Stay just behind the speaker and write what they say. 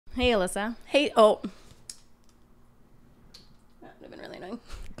Hey, Alyssa. Hey, oh. That would have been really annoying.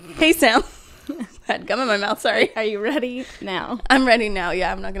 Hey, Sam. Had gum in my mouth, sorry. Are you ready now? I'm ready now.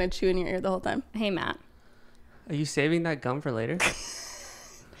 Yeah, I'm not going to chew in your ear the whole time. Hey, Matt. Are you saving that gum for later?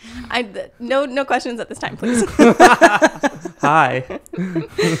 No questions at this time, please. Hi.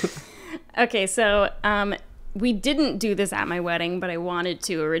 Okay, so we didn't do this at my wedding, but I wanted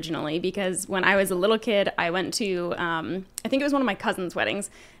to originally because when I was a little kid, I went to, I think it was one of my cousin's weddings,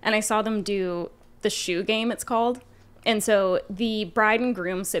 and I saw them do the shoe game, it's called. And so the bride and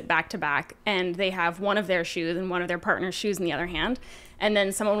groom sit back to back, and they have one of their shoes and one of their partner's shoes in the other hand. And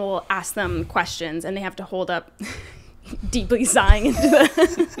then someone will ask them questions, and they have to hold up, deeply sighing into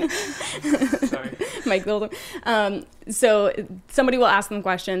the Sorry. Mike Golden. So somebody will ask them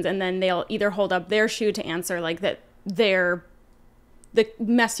questions, and then they'll either hold up their shoe to answer, like that they're the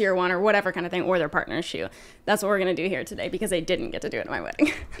messier one or whatever kind of thing, or their partner's shoe. That's what we're going to do here today because I didn't get to do it at my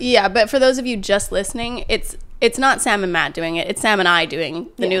wedding. Yeah, but for those of you just listening, it's not Sam and Matt doing it. It's Sam and I doing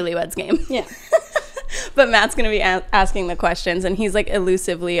the newlyweds game. Yeah. But Matt's going to be asking the questions, and he's like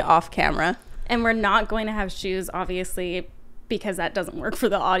elusively off camera. And we're not going to have shoes, obviously, because that doesn't work for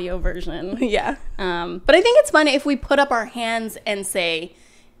the audio version. Yeah. But I think it's fun if we put up our hands and say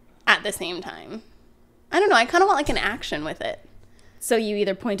at the same time. I don't know. I kind of want like an action with it. So you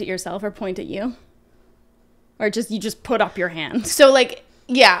either point at yourself or point at you? Or you just put up your hand? So like,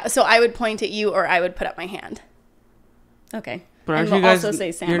 yeah. So I would point at you or I would put up my hand. Okay. But aren't and you we'll guys, also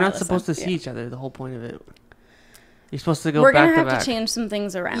say Sam you're or not Alyssa. supposed to see Yeah. each other, the whole point of it. You're supposed to go We're back going to to have back. to change some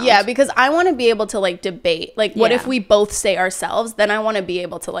things around. Yeah, because I want to be able to like debate. Like, what Yeah. if we both say ourselves? Then I want to be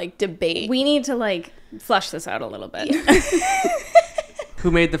able to like debate. We need to like flush this out a little bit. Who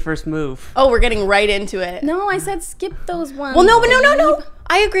made the first move? Oh, we're getting right into it. No, I said skip those ones. Well, no, but no.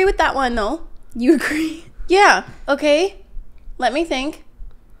 I agree with that one though. You agree? Yeah. Okay. Let me think.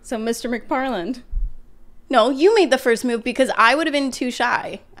 So, Mr. McParland. No, you made the first move because I would have been too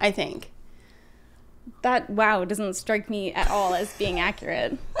shy, I think. That, wow, doesn't strike me at all as being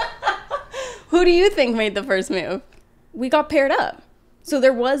accurate. Who do you think made the first move? We got paired up. So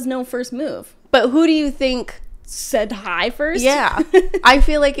there was no first move. But who do you think? Said hi first? Yeah. I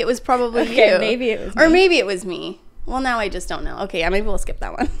feel like it was probably Okay, you. maybe it was Or me. maybe it was me. Well, now I just don't know. Okay, yeah, maybe we'll skip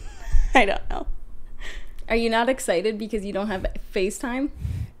that one. I don't know. Are you not excited because you don't have FaceTime?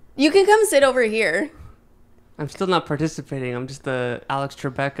 You can come sit over here. I'm still not participating. I'm just the Alex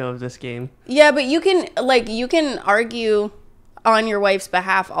Trebek of this game. Yeah, but you can argue on your wife's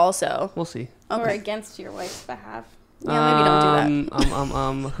behalf also. We'll see. Or Okay. against your wife's behalf? Yeah, maybe don't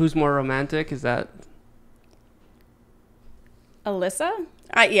do that. Who's more romantic? Is that? Alyssa?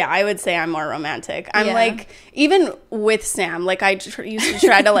 Yeah, I would say I'm more romantic. I'm Yeah. like, even with Sam, like I used to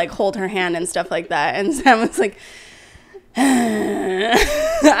try to like hold her hand and stuff like that. And Sam was like,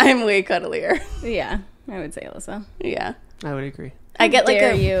 I'm way cuddlier. Yeah, I would say Alyssa. Yeah. I would agree. I get like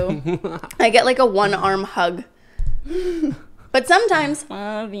Dare a you? I get like a one arm hug. But sometimes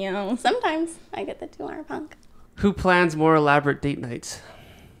Love you. I get the 2-arm hug. Who plans more elaborate date nights?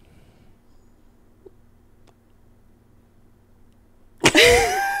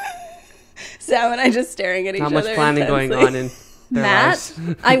 Sam and I just staring at each Not other. much planning going intensely. on in their Matt?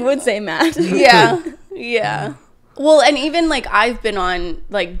 lives. I would say Matt. Yeah. Well, and even like I've been on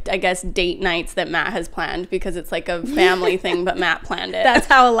like I guess date nights that Matt has planned because it's like a family thing, but Matt planned it. That's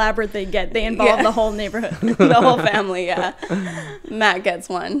how elaborate they get. They involve Yeah. the whole neighborhood. The whole family, yeah. Matt gets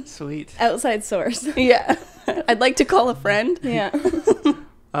one. Sweet. Outside source. Yeah. I'd like to call a friend. Yeah.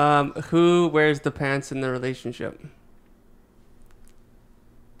 Who wears the pants in the relationship?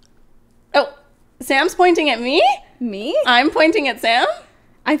 Oh, Sam's pointing at me? Me? I'm pointing at Sam?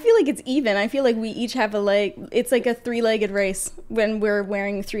 I feel like it's even. I feel like we each have a leg. It's like a 3-legged race when we're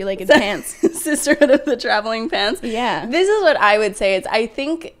wearing 3-legged pants. Sisterhood of the Traveling Pants. Yeah. This is what I would say. I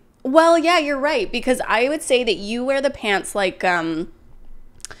think, well, yeah, you're right. Because I would say that you wear the pants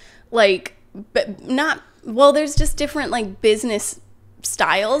but not, well, there's just different like business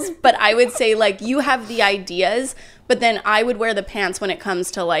styles. But I would say like you have the ideas, but then I would wear the pants when it comes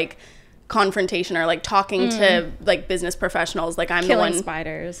to like confrontation or like talking to like business professionals. Like I'm Killing the one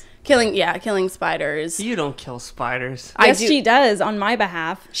spiders. killing spiders. You don't kill spiders. I Yes, do- she does on my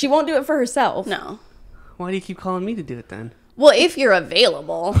behalf. She won't do it for herself. No. Why do you keep calling me to do it then? Well, if you're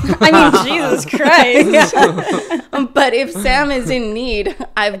available. I mean, Jesus Christ. But if Sam is in need,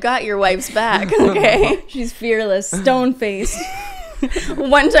 I've got your wife's back, okay? She's fearless, stone-faced.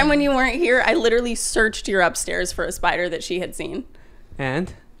 One time when you weren't here, I literally searched your upstairs for a spider that she had seen.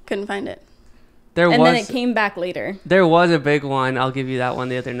 And Couldn't find it. there And was then it came back later. there was a big one. I'll give you that one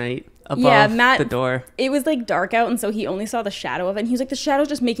the other night. above Matt- the door. It was like dark out, and so he only saw the shadow of it. And he was like, the shadow's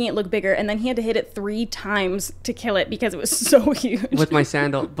just making it look bigger. And then he had to hit it 3 times to kill it because it was so huge. With my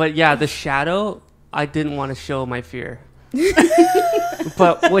sandal. But yeah, the shadow, I didn't want to show my fear.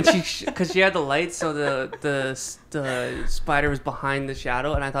 But when because she had the light, so the spider was behind the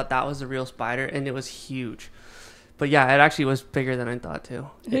shadow, and I thought that was the real spider, and it was huge. But yeah, it actually was bigger than I thought too.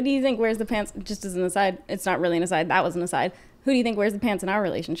 Who do you think wears the pants? Just as an aside, it's not really an aside. That was an aside. Who do you think wears the pants in our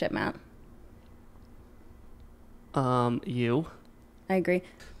relationship, Matt? You. I agree.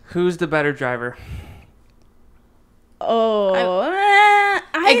 Who's the better driver? Oh,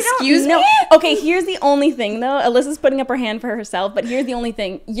 Excuse me? me? Okay, here's the only thing, though. Alyssa's putting up her hand for herself, but here's the only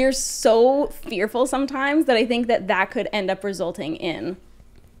thing. You're so fearful sometimes that I think that could end up resulting in...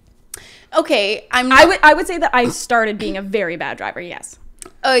 Okay, I would say that I started being a very bad driver, yes.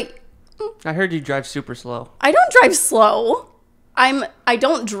 I heard you drive super slow. I don't drive slow. I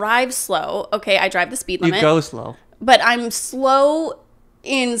don't drive slow. Okay, I drive the speed limit. You go slow. But I'm slow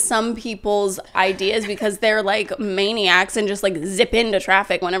in some people's ideas because they're like maniacs and just like zip into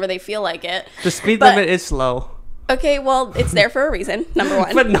traffic whenever they feel like it. The speed limit is slow. Okay, well, it's there for a reason, number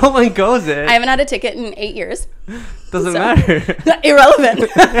one. But no one goes it. I haven't had a ticket in 8 years. Doesn't matter. Irrelevant.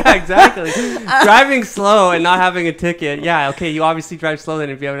 Yeah, exactly. Driving slow and not having a ticket. Yeah, okay, you obviously drive slow then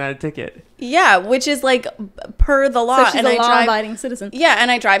if you haven't had a ticket. Yeah, which is like per the law. So she's a law-abiding citizen. Yeah, and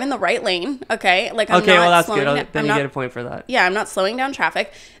I drive in the right lane. Okay, like I'm okay, not well that's slowing good. down. Then you get a point for that. Yeah, I'm not slowing down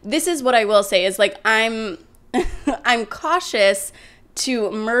traffic. This is what I will say is like I'm cautious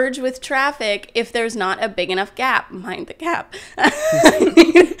to merge with traffic if there's not a big enough gap. Mind the gap.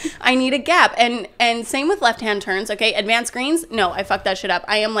 I need a gap. And same with left-hand turns, okay? Advanced greens, no, I fucked that shit up.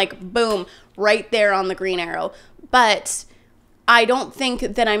 I am like, boom, right there on the green arrow. But I don't think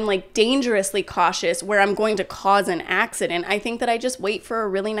that I'm like dangerously cautious where I'm going to cause an accident. I think that I just wait for a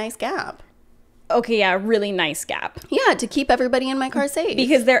really nice gap. Okay, yeah, really nice gap. Yeah, to keep everybody in my car safe.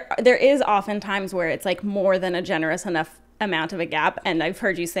 Because there is often times where it's like more than a generous enough amount of a gap, and I've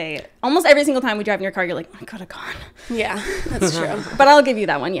heard you say almost every single time we drive in your car, you're like, I could have gone. Yeah, that's true. But I'll give you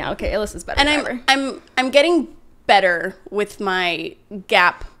that one. Yeah, okay, Alyssa's better. And driver. I'm getting better with my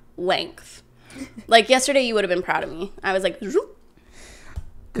gap length. Like yesterday, you would have been proud of me. I was like, zoop.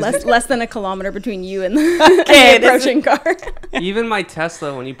 less than a kilometer between you and the approaching car. Even my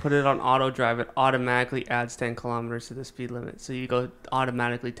Tesla, when you put it on auto drive, it automatically adds 10 kilometers to the speed limit. So you go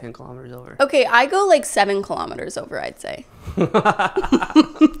automatically 10 kilometers over. Okay, I go like 7 kilometers over, I'd say.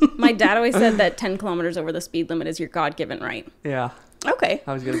 My dad always said that 10 kilometers over the speed limit is your God-given right. Yeah. Okay.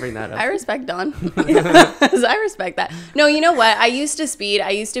 I was going to bring that up. I respect Don. I respect that. No, you know what? I used to speed.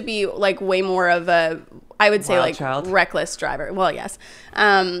 I used to be like way more of a, I would say Wild like child. reckless driver. Well, yes.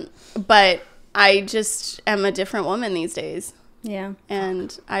 But I just am a different woman these days. Yeah.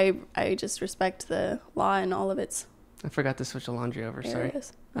 And I just respect the law and all of its I forgot to switch the laundry over. Sorry.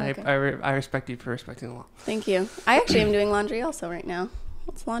 areas. I, Okay. I respect you for respecting the law. Thank you. I actually am doing laundry also right now.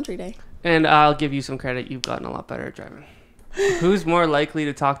 It's laundry day. And I'll give you some credit. You've gotten a lot better at driving. Who's more likely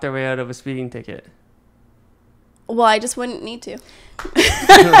to talk their way out of a speeding ticket? Well, I just wouldn't need to.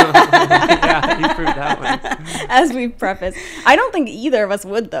 Yeah, you proved that one. As we preface, I don't think either of us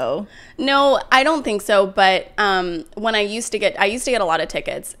would, though. No, I don't think so. But when I used to get a lot of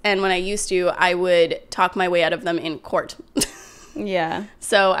tickets, and when I used to, I would talk my way out of them in court. Yeah.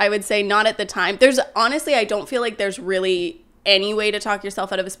 So I would say not at the time. There's honestly, I don't feel like there's really any way to talk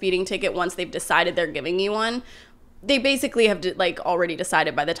yourself out of a speeding ticket once they've decided they're giving you one. They basically have like already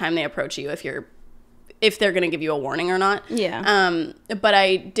decided by the time they approach you if they're going to give you a warning or not. Yeah. But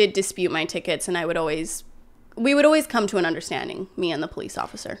I did dispute my tickets, and we would always come to an understanding, me and the police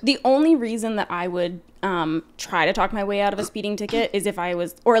officer. The only reason that I would try to talk my way out of a speeding ticket is if I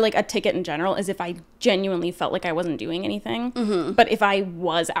was, or like a ticket in general, is if I genuinely felt like I wasn't doing anything. Mm-hmm. But if I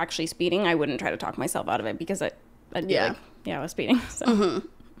was actually speeding, I wouldn't try to talk myself out of it because I'd be like, yeah, I was speeding. So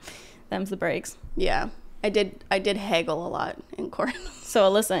them's the breaks. Yeah. I did haggle a lot in court. So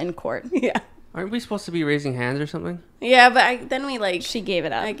Alyssa in court. Yeah. Aren't we supposed to be raising hands or something? Yeah, but then we like... She gave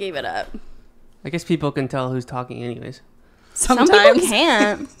it up. I gave it up. I guess people can tell who's talking anyways. Some people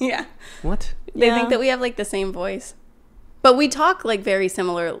can't. Yeah. What? They Yeah. think that we have like the same voice. But we talk like very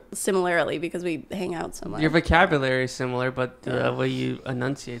similarly because we hang out so much. Your vocabulary is similar, but the way you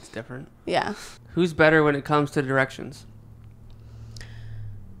enunciate's different. Yeah. Who's better when it comes to directions?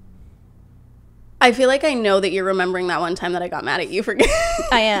 I feel like I know that you're remembering that one time that I got mad at you for...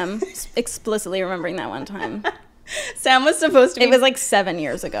 I am explicitly remembering that one time. Sam was supposed to be... It was like 7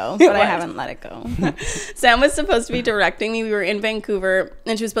 years ago, but I haven't let it go. Sam was supposed to be directing me. We were in Vancouver,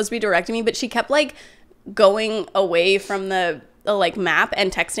 and she was supposed to be directing me, but she kept like going away from the like map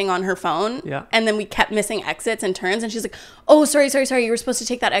and texting on her phone. Yeah. And then we kept missing exits and turns, and she's like, "Oh, sorry. You were supposed to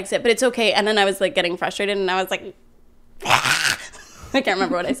take that exit, but it's okay." And then I was like getting frustrated, and I was like, I can't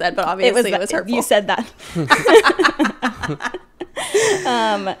remember what I said, but obviously it was hurtful. You said that.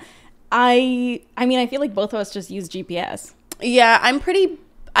 I mean, I feel like both of us just use GPS. Yeah,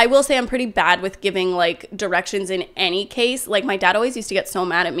 I will say I'm pretty bad with giving like directions in any case. Like my dad always used to get so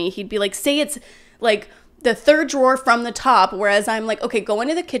mad at me. He'd be like, say it's like the third drawer from the top, whereas I'm like, okay, go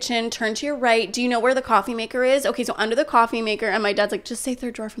into the kitchen, turn to your right. Do you know where the coffee maker is? Okay, so under the coffee maker. And my dad's like, just say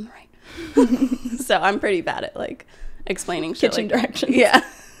third drawer from the right. So I'm pretty bad at like explaining shit Kitchen like that. directions. Yeah.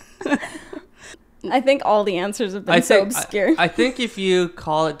 I think all the answers have been so obscure. I think if you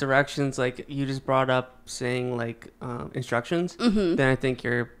call it directions, like you just brought up saying like instructions, then I think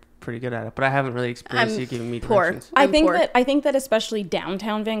you're pretty good at it. But I haven't really experienced you giving me directions. I think that especially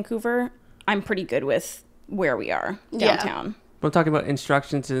downtown Vancouver, I'm pretty good with where we are downtown. What I'm talking about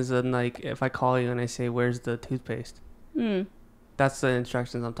instructions is like if I call you and I say, "Where's the toothpaste?" That's the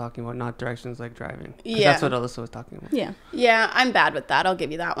instructions I'm talking about, not directions like driving. Yeah. That's what Alyssa was talking about. Yeah. Yeah, I'm bad with that. I'll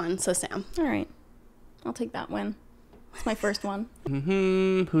give you that one. So Sam. All right. I'll take that win. It's my first one.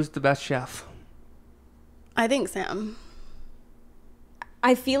 Who's the best chef? I think Sam.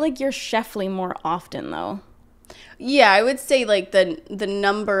 I feel like you're chefly more often though. Yeah, I would say like the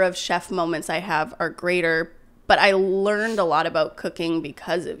number of chef moments I have are greater, but I learned a lot about cooking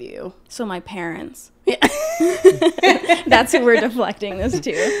because of you. So my parents. Yeah. That's who we're deflecting this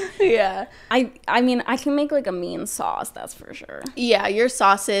to. Yeah. I mean, I can make like a mean sauce, that's for sure. Yeah, your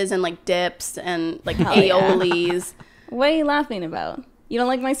sauces and like dips and like Hell yeah. aiolis. What are you laughing about? You don't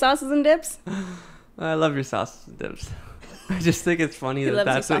like my sauces and dips? I love your sauces and dips. I just think it's funny that loves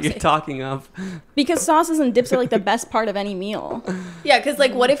that's your what you're sausage. talking of. Because sauces and dips are like the best part of any meal. Yeah, because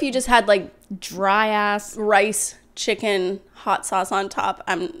like what if you just had like Dry ass. rice, chicken, hot sauce on top?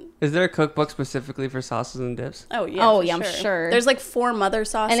 Is there a cookbook specifically for sauces and dips? Oh yeah. Oh, for yeah, I'm sure. There's like 4 mother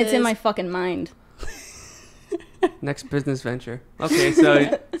sauces. And it's in my fucking mind. Next business venture. Okay,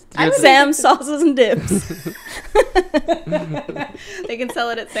 so Sam's sauces and dips. They can sell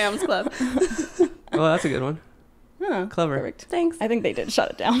it at Sam's Club. well, that's a good one. Huh, Clever. perfect. Thanks. I think they did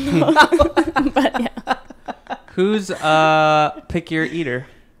shut it down though. But yeah. Who's pickier eater?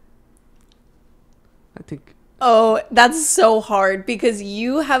 I think Oh, that's so hard because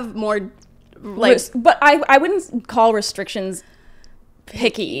you have more like But I wouldn't call restrictions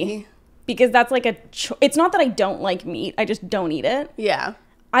picky because that's like it's not that I don't like meat, I just don't eat it. Yeah.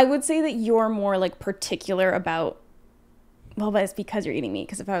 I would say that you're more like particular about, well, but it's because you're eating meat,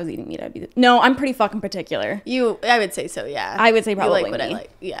 because if I was eating meat, I'd be no, I'm pretty fucking particular. I would say so, yeah. I would say probably you like what me. I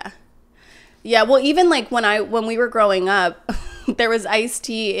like. Yeah. Yeah, well, even like when we were growing up, there was iced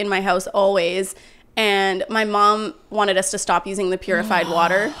tea in my house always, and my mom wanted us to stop using the purified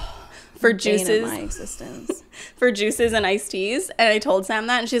water for Bane of juices. my existence. For juices and iced teas, and I told Sam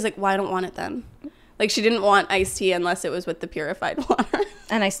that, and she's like, "Well, I don't want it then." Like she didn't want iced tea unless it was with the purified water.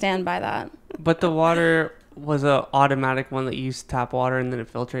 And I stand by that. but the water was a automatic one that you use tap water and then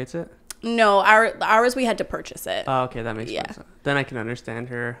it filtrates it. No, ours we had to purchase it. Oh, okay, that makes Yeah. sense. Then I can understand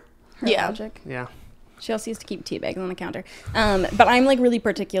her. Her Yeah. logic. Yeah. She also used to keep tea bags on the counter. But I'm like really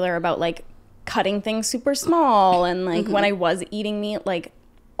particular about like cutting things super small, and like when I was eating meat, like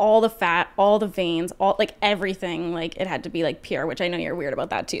all the fat, all the veins, all like everything, like it had to be like pure, which I know you're weird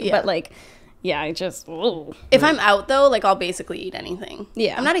about that too. Yeah. But like, yeah, I just ugh. If I'm out though, like I'll basically eat anything.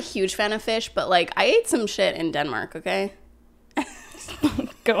 Yeah. I'm not a huge fan of fish, but like I ate some shit in Denmark, okay?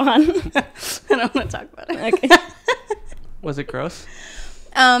 Go on. I don't want to talk about it. Okay. Was it gross?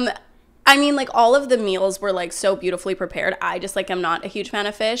 I mean, like all of the meals were like so beautifully prepared. I just like am not a huge fan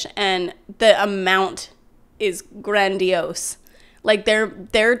of fish, and the amount is grandiose. Like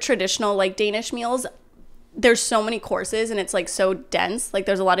their traditional like Danish meals, there's so many courses and it's like so dense. Like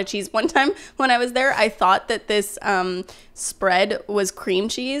there's a lot of cheese. One time when I was there, I thought that this spread was cream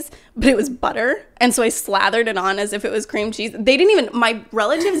cheese, but it was butter, and so I slathered it on as if it was cream cheese. My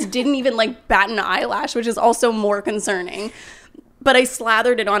relatives didn't even like bat an eyelash, which is also more concerning. But I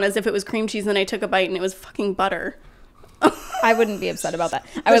slathered it on as if it was cream cheese, and then I took a bite and it was fucking butter. I wouldn't be upset about that.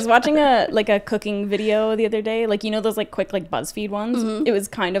 I was watching a cooking video the other day, like, you know, those like quick like BuzzFeed ones. Mm-hmm. It was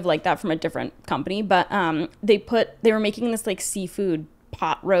kind of like that from a different company, but they were making this like seafood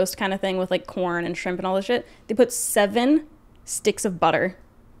pot roast kind of thing with like corn and shrimp and all this shit. They put 7 sticks of butter.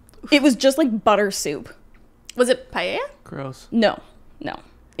 It was just like butter soup. Was it paella? Gross. No.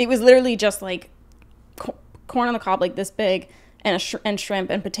 It was literally just like corn on the cob like this big, and and shrimp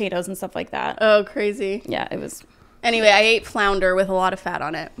and potatoes and stuff like that. Oh, crazy. Yeah, it was. Anyway, I ate flounder with a lot of fat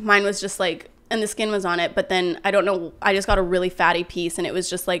on it. Mine was just like and the skin was on it, but then I don't know, I just got a really fatty piece and it was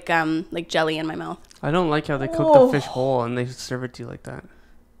just like jelly in my mouth. I don't like how they cook the fish whole and they serve it to you like that.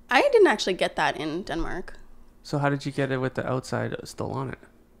 I didn't actually get that in Denmark. So how did you get it with the outside still on it?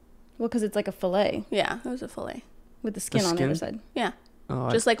 Well, because it's like a fillet Yeah, it was a fillet. with the skin on the other side. Yeah. Oh,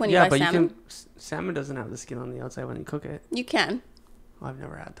 Just like when you buy but salmon. Salmon doesn't have the skin on the outside when you cook it. You can. Oh, I've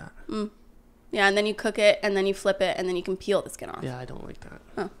never had that. Yeah, and then you cook it, and then you flip it, and then you can peel the skin off. Yeah, I don't like that.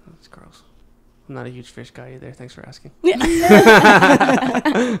 Oh. That's gross. I'm not a huge fish guy either. Thanks for asking. Yeah.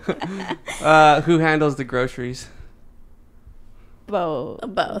 Who handles the groceries? Both.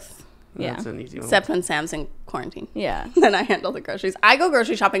 Both. Yeah. That's an easy one. Except when Sam's in quarantine. Yeah. Then I handle the groceries. I go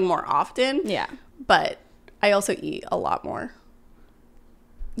grocery shopping more often, Yeah. but I also eat a lot more.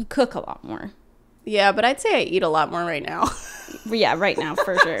 You cook a lot more. Yeah, but I'd say I eat a lot more right now. Yeah, right now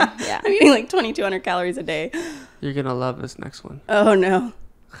for sure. Yeah. I'm eating like 2,200 calories a day. You're gonna love this next one. Oh, no.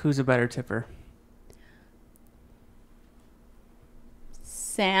 Who's a better tipper?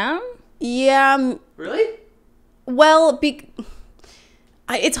 Sam? Yeah. Really? Well,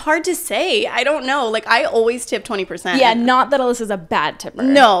 it's hard to say. I don't know. Like, I always tip 20%. Yeah, not that Alyssa's a bad tipper.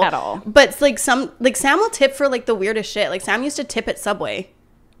 No. At all. But it's like Sam will tip for like the weirdest shit. Like Sam used to tip at Subway.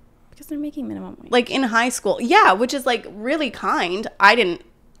 Because they're making minimum wage. Like in high school. Yeah, which is like really kind. I didn't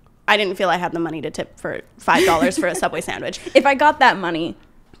feel I had the money to tip for $5 for a Subway sandwich. If I got that money,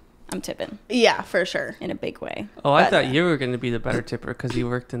 I'm tipping Yeah, for sure. in a big way. Oh, I But- thought you were gonna be the better tipper because you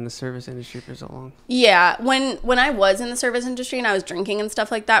worked in the service industry for so long. Yeah, when I was in the service industry and I was drinking and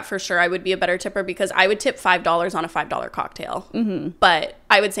stuff like that, for sure I would be a better tipper because I would tip $5 on a $5 cocktail. Mm-hmm. But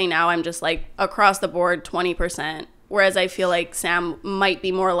I would say now I'm just like across the board 20%. Whereas I feel like Sam might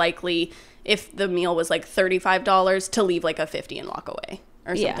be more likely if the meal was like $35 to leave like a 50 and walk away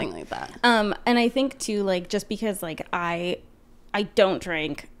or Yeah. something like that. And I think too, like, just because like I don't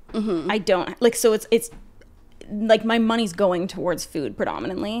drink, I don't like, so it's like my money's going towards food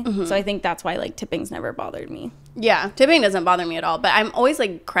predominantly. So I think that's why like tipping's never bothered me. Yeah, tipping doesn't bother me at all. But I'm always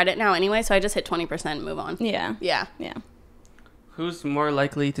like credit now anyway, so I just hit 20% and move on. Yeah. Yeah. Yeah. Who's more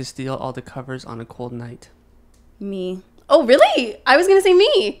likely to steal all the covers on a cold night? Me. Oh, really? I was going to say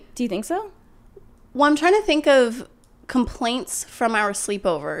me. Do you think so? Well, I'm trying to think of complaints from our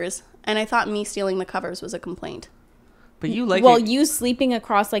sleepovers, and I thought me stealing the covers was a complaint. But you like Well, it. you sleeping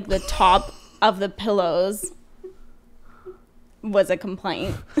across like the top of the pillows was a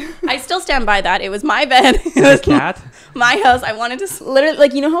complaint. I still stand by that. It was my bed. It The was cat? my house. I wanted to Literally,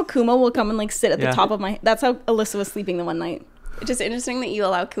 like, you know how Kuma will come and like sit at the Yeah. top of my. That's how Alyssa was sleeping the one night. It's just interesting that you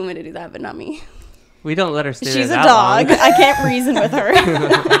allow Kuma to do that, but not me. We don't let her stay She's a there that dog. long. I can't reason with her.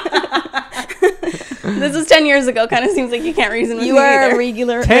 This was 10 years ago. Kind of seems like you can't reason with You me are either. a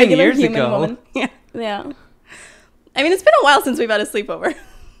regular 10 years human ago. woman. Yeah. Yeah. I mean, it's been a while since we've had a sleepover.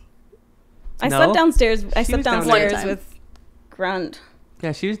 I No. slept downstairs. I She slept was down there. downstairs One time. with Grunt.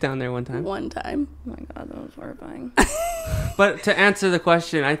 Yeah, she was down there one time. One time. Oh my god, that was horrifying. But to answer the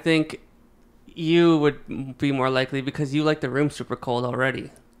question, I think you would be more likely because you like the room super cold already.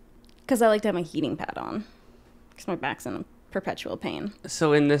 Because I like to have my heating pad on. Because my back's in a perpetual pain.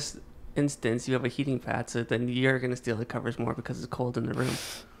 So in this instance, you have a heating pad, so then you're going to steal the covers more because it's cold in the room.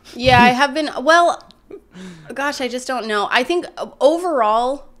 Yeah, I have been. Well, gosh, I just don't know. I think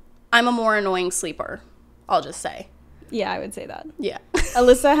overall, I'm a more annoying sleeper. I'll just say. Yeah, I would say that. Yeah.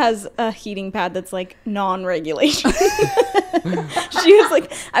 Alyssa has a heating pad that's like non-regulation. She was like,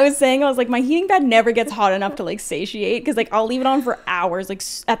 I was like, my heating pad never gets hot enough to like satiate because like I'll leave it on for hours, like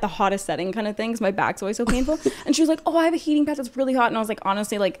at the hottest setting kind of thing because my back's always so painful. And she was like, oh, I have a heating pad that's really hot. And I was like,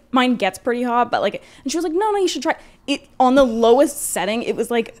 honestly, like mine gets pretty hot, but like, and she was like, no, you should try it on the lowest setting. It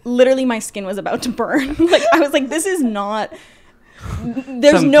was like literally my skin was about to burn. Like I was like, this is not.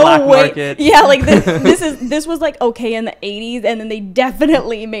 There's Some no black way. market. Yeah, like this was like okay in the 80s, and then they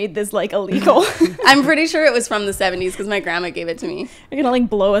definitely made this like illegal. I'm pretty sure it was from the 70s because my grandma gave it to me. You're gonna like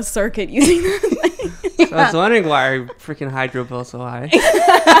blow a circuit using that. So I was wondering why our freaking hydro bill's so high.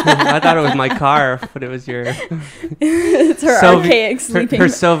 I thought it was my car, but it was your It's her archaic sleeping. her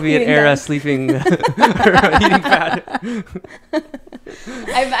Soviet heating era pad. sleeping heating pad.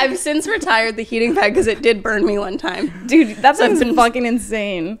 I've since retired the heating pad because it did burn me one time. Dude, that So I've sounds been- fucking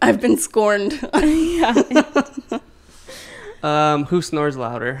insane. I've been scorned. Yeah. Who snores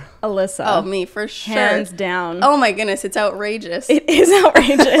louder? Alyssa. Oh, me for sure. Hands down. Oh my goodness, it's outrageous. It is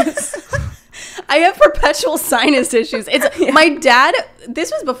outrageous. I have perpetual sinus issues. It's my dad.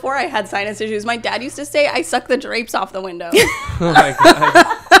 This was before I had sinus issues. My dad used to say I suck the drapes off the window. Oh my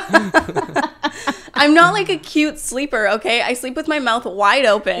god. I'm not like a cute sleeper, okay? I sleep with my mouth wide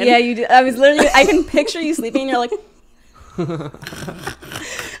open. Yeah, you do. I was literally, I can picture you sleeping and you're like,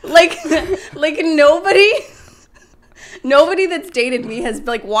 like nobody that's dated me has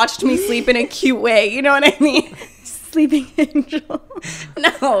like watched me sleep in a cute way. You know what I mean? Sleeping angel.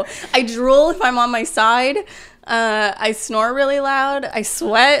 No, I drool if I'm on my side. I snore really loud. I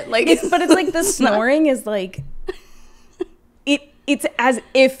sweat. Like, But it's like the snoring is like it's as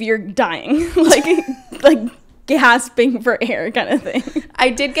if you're dying, like gasping for air kind of thing. I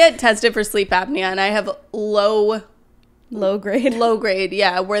did get tested for sleep apnea, and I have low grade.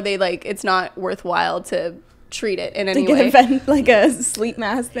 Yeah, where they like it's not worthwhile to treat it in any To way. get a vent, like a sleep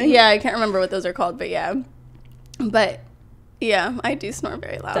mask thing. Yeah, I can't remember what those are called, but yeah, I do snore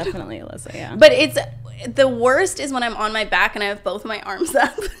very loud. Definitely, Alyssa. Yeah. But it's the worst is when I'm on my back and I have both my arms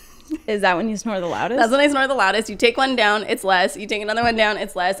up. Is that when you snore the loudest? That's when I snore the loudest. You take one down, it's less. You take another one down,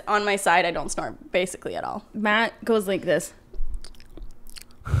 it's less. On my side, I don't snore basically at all. Matt goes like this.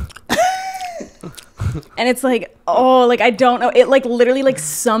 And it's like, oh, like, I don't know. It like literally like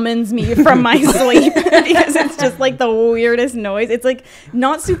summons me from my sleep because it's just like the weirdest noise. It's like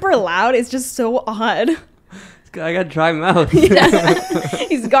not super loud. It's just so odd. I got dry mouth.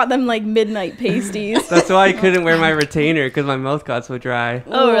 He's got them like midnight pasties. That's why I couldn't wear my retainer, because my mouth got so dry.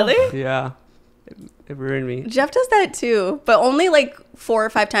 Oh, really? Yeah. It ruined me. Jeff does that too, but only like 4 or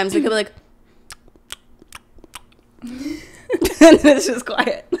 5 times. We could be like, and it's just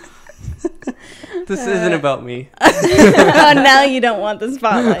quiet. This isn't about me. Oh, now you don't want the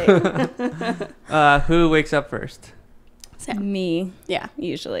spotlight. Who wakes up first? Sam. Me, Yeah.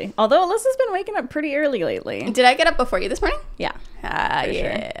 usually. Although Alyssa's been waking up pretty early lately. Did I get up before you this morning? Yeah. Ah, For sure.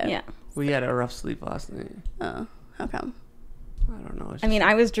 yeah. Yeah. We had a rough sleep last night. Oh, how come? I don't know. I mean,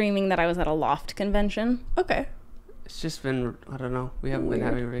 I was dreaming that I was at a loft convention. Okay. It's just been, I don't know. We haven't been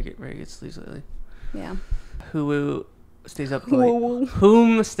having very good sleeps lately. Yeah. Who stays up the latest?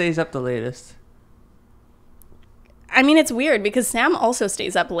 Whom stays up the latest? I mean, it's weird because Sam also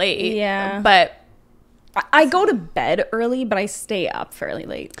stays up late. Yeah. But I go to bed early, but I stay up fairly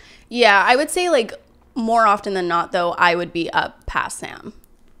late. yeah, I would say like more often than not, though, I would be up past Sam.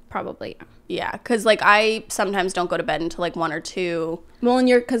 Probably. Yeah, because like I sometimes don't go to bed until like 1 or 2. Well, and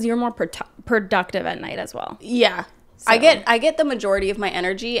because you're more productive at night as well. Yeah. So- I get the majority of my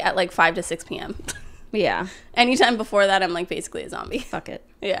energy at like 5 to 6 p.m. Yeah. Anytime before that, I'm like basically a zombie. Fuck it.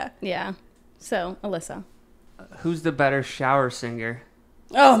 Yeah. Yeah. So, Alyssa. Who's the better shower singer?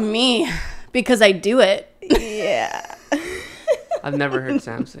 Oh, me. Because I do it. Yeah. I've never heard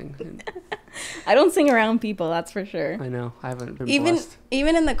Sam sing. I don't sing around people, that's for sure. I know. I haven't been Even blessed.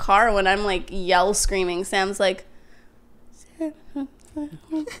 even in the car when I'm like yell screaming, Sam's like,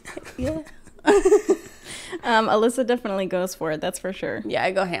 yeah. Alyssa definitely goes for it, that's for sure. Yeah,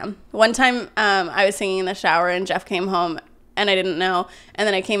 I go ham. One time I was singing in the shower and Jeff came home and I didn't know. And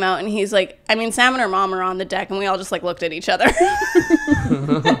then I came out and he's like, I mean, Sam and her mom are on the deck and we all just like looked at each other.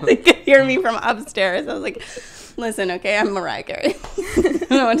 They could hear me from upstairs. I was like, listen, okay, I'm Mariah Carey. I don't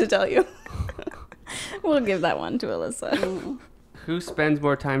know what to tell you. We'll give that one to Alyssa. Who spends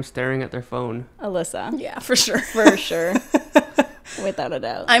more time staring at their phone? Alyssa. Yeah, for sure. For sure. Without a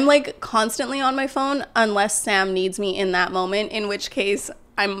doubt. I'm like constantly on my phone unless Sam needs me in that moment, in which case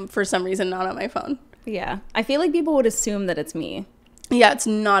I'm for some reason not on my phone. Yeah. I feel like people would assume that it's me. Yeah, it's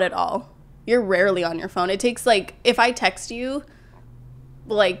not at all. You're rarely on your phone. It takes like, if I text you,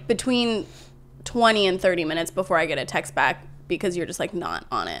 like between 20 and 30 minutes before I get a text back because you're just like not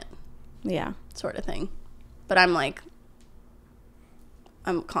on it, Yeah. sort of thing. But I'm like,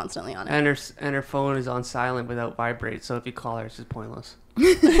 I'm constantly on it. And her phone is on silent without vibrate, so if you call her, it's just pointless.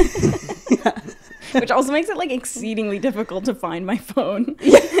 Which also makes it like exceedingly difficult to find my phone.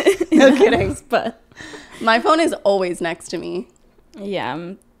 No kidding. But My phone is always next to me. yeah,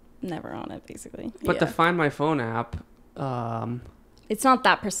 I'm never on it basically. But the Yeah. Find My Phone app, It's not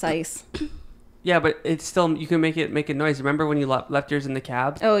that precise. yeah, but it's still, you can make a noise. Remember when you left yours in the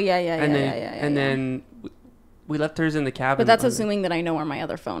cab? Oh yeah, and then yeah. then we left hers in the cab. But and- that's assuming that I know where my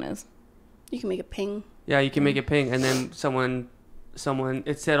other phone is. You can make a ping. Yeah, you can make it ping, and then someone,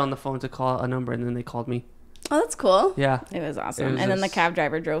 it said on the phone to call a number, and then they called me. Oh, that's cool. Yeah, It was awesome. It was and then the just- cab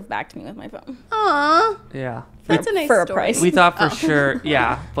driver drove back to me with my phone. Aw, yeah. that's a nice For a story. price. We thought for Oh. sure,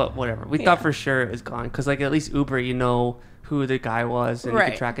 yeah, but whatever. We thought Yeah. for sure it was gone, because like at least Uber, you know who the guy was, and you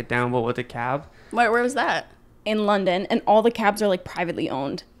Right. could track it down. But with the cab, Where was that? In London, and all the cabs are like privately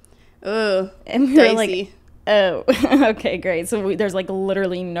owned. Ooh, And we were like, dicey. oh, okay, great. So there's like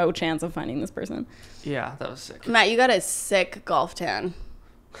literally no chance of finding this person. yeah, that was sick. Matt, you got a sick golf tan.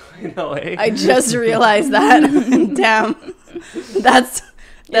 No way. I just realized that. Damn. That's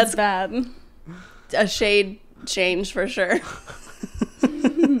That's bad. a shade change for sure.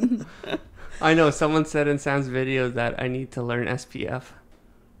 I know someone said in Sam's video that I need to learn SPF.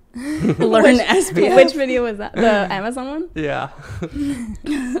 Learn SPF. Which video was that? The Amazon one? Yeah.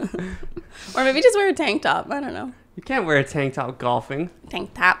 Or maybe just wear a tank top. I don't know. You can't wear a tank top golfing.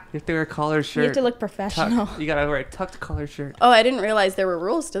 Tank top. You have to wear a collared shirt. You have to look professional. You gotta wear a tucked collared shirt. Oh, I didn't realize there were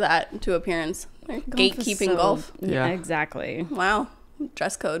rules to that, to appearance. Golf is Gatekeeping so- golf. Yeah, Yeah. exactly. Wow.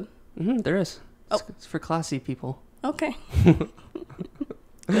 Dress code. There is. Oh. It's for classy people. Okay. Good.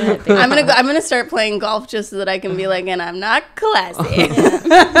 I'm gonna start playing golf just so that I can be like, and I'm not classy.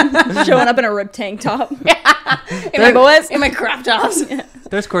 Showing up in a ripped tank top. in, my, boys. in my crop tops.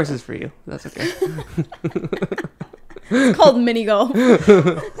 There's courses for you. That's okay. It's called mini golf.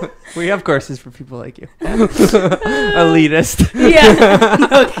 We have courses for people like you. Elitist. Yeah.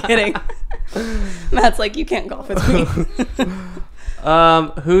 No kidding. Matt's like, you can't golf with me.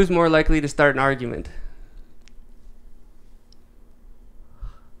 Who's more likely to start an argument?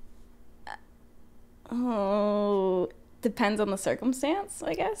 Oh, depends on the circumstance,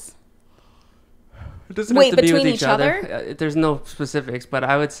 I guess. It doesn't Wait, have to be with between each each other. There's no specifics, but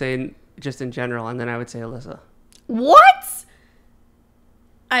I would say just in general, and then I would say Alyssa. What?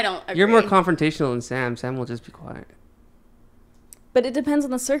 I don't agree. You're more confrontational than Sam. Sam will just be quiet. But it depends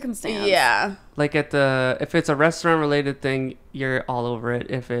on the circumstance. Yeah. Like if it's a restaurant related thing, you're all over it.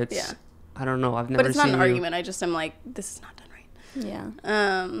 If it's, Yeah. I don't know. I've never But it's seen not an you. argument. I just am like, this is not done right.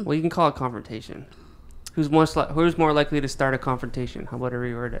 Yeah. Well, you can call it confrontation. Who's more likely to start a confrontation? How about I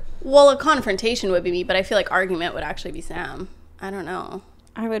reword it? Well, a confrontation would be me, but I feel like argument would actually be Sam. I don't know.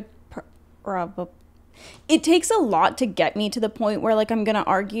 I would probably. It takes a lot to get me to the point where like I'm gonna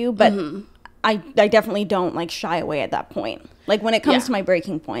argue, but I definitely don't like shy away at that point. Like when it comes Yeah. to my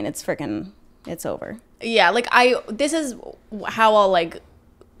breaking point, it's over. Yeah, like this is how I'll like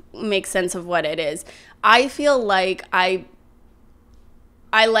make sense of what it is. I feel like I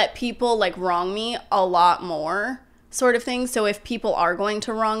let people like wrong me a lot more, sort of thing. So if people are going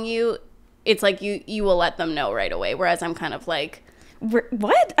to wrong you, it's like you will let them know right away. Whereas I'm kind of like,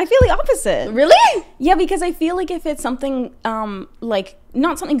 What? I feel the opposite. really? Yeah, because I feel like if it's something like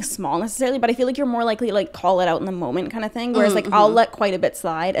not something small necessarily, but I feel like you're more likely to like call it out in the moment kind of thing. Whereas like I'll let quite a bit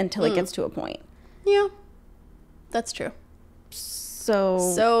slide until it gets to a point. Yeah, that's true.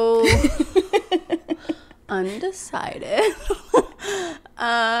 So Undecided.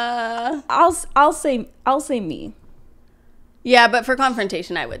 I'll say me. Yeah, but for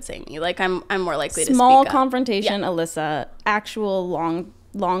confrontation, I would say me. Like I'm more likely to Small speak up. confrontation, Alyssa. Actual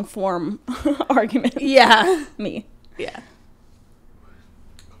long form argument. Yeah, Me. yeah.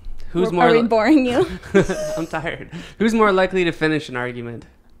 Who's more? Are we boring you? I'm tired. Who's more likely to finish an argument?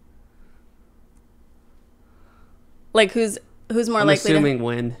 Like who's more I'm likely assuming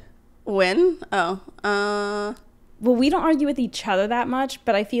win. to win? Oh, Well, we don't argue with each other that much,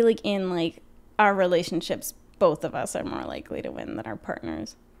 but I feel like in like our relationships, both of us are more likely to win than our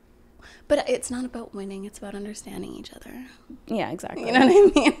partners. but it's not about winning. It's about understanding each other. Yeah, exactly. You know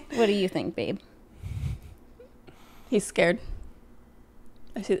what I mean? What do you think, babe? He's scared.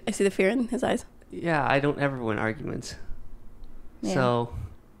 I see the fear in his eyes. Yeah, I don't ever win arguments. Yeah. So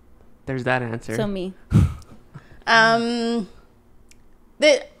there's that answer. So me.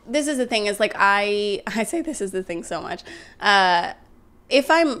 This is the thing is like I say this is the thing so much. If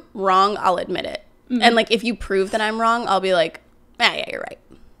I'm wrong, I'll admit it. And like if you prove that I'm wrong, I'll be like, yeah, you're right.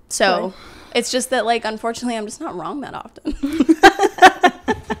 So Sure. it's just that like unfortunately I'm just not wrong that often.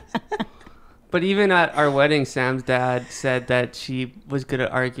 But even at our wedding, Sam's dad said that she was good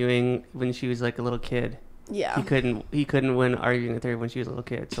at arguing when she was like a little kid. Yeah. He couldn't win arguing with her when she was a little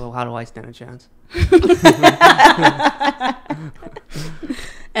kid. So how do I stand a chance?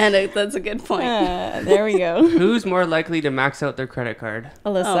 And that's a good point. There we go. Who's more likely to max out their credit card?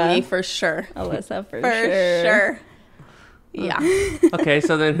 Alyssa. Oh, me for sure. Alyssa for For sure. sure. Yeah. Okay,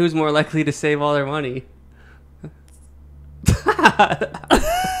 so then who's more likely to save all their money?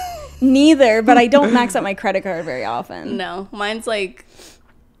 Neither, but I don't max out my credit card very often. No, mine's like,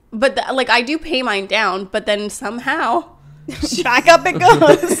 but like I do pay mine down, but then somehow Back up it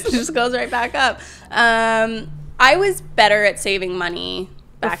goes. it just goes right back up. I was better at saving money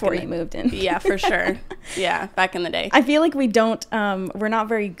back Before in you the- moved in. Yeah, for sure. Yeah, back in the day. I feel like we don't, we're not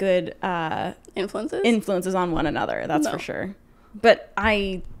very good Influences? influences on one another, that's No. for sure. But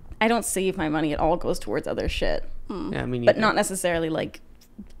I don't save my money. It all goes towards other shit. Yeah, I mean, But not necessarily like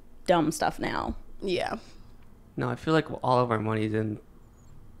dumb stuff now. Yeah. No, I feel like all of our money's in,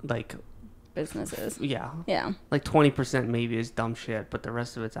 like, Businesses. yeah, Yeah. like 20% maybe is dumb shit, but the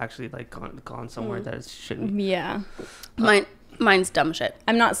rest of it's actually like gone somewhere that it shouldn't. Yeah. Mine's dumb shit.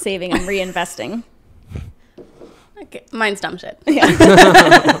 I'm not saving, I'm reinvesting. Okay, mine's dumb shit.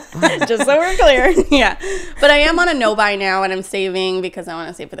 Just Just so we're clear. Yeah. But I am on a no-buy now, and I'm saving because I want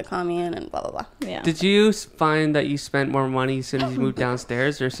to save for the commune and blah, blah, blah. Yeah. Did you find that you spent more money as soon as you moved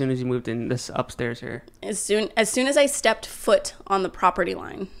downstairs or as soon as you moved in this upstairs here? As soon as I stepped foot on the property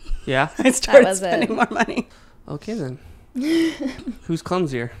line, Yeah? I started was it. spending more money. Okay, then. Who's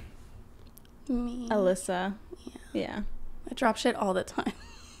clumsier? Me. Alyssa. Yeah. I drop shit all the time.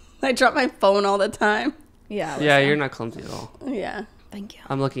 I drop my phone all the time. Yeah. Yeah, Alyssa. you're not clumsy at all. Yeah. Thank you.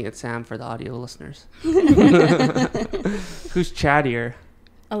 I'm looking at Sam for the audio listeners. Who's chattier?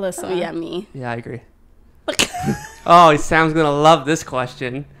 Alyssa. Oh, yeah, me. Yeah, I agree. Oh, Sam's going to love this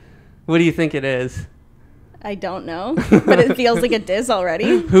question. What do you think it is? I don't know, but it feels like a diss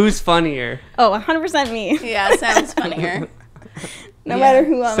already. Who's funnier? Oh, 100% me. Yeah, sounds funnier. No matter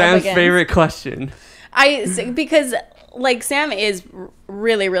who I'm up Sam's against. favorite question. Because like Sam is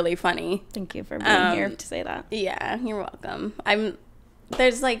really, really funny. Thank you for being here to say that. Yeah, you're welcome.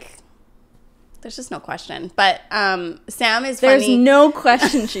 There's just no question. But Sam is There's funny. no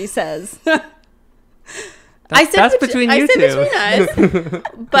question, she says. That's between you two. Between us.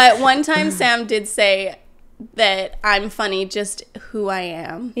 But one time Sam did say that I'm funny just who I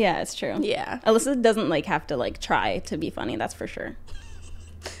am. Yeah, it's true. Yeah. Alyssa doesn't have to try to be funny, that's for sure.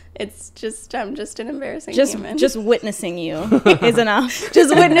 It's just I'm just an embarrassing Just human. just witnessing you is enough.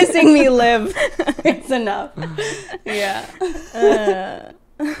 Just witnessing me live. It's enough. Yeah.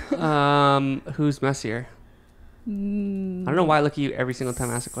 Who's messier? I don't know why I look at you every single time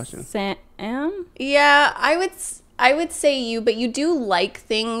I ask a question. Sam? Yeah, I would say you, but you do like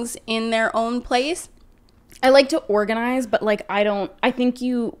things in their own place. I like to organize, but I think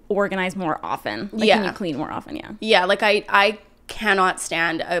you organize more often. And Yeah. you clean more often, yeah. Yeah, like I cannot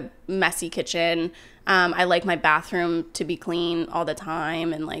stand a messy kitchen. I like my bathroom to be clean all the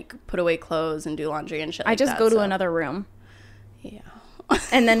time and put away clothes and do laundry and shit like I just that, go to so- another room. Yeah.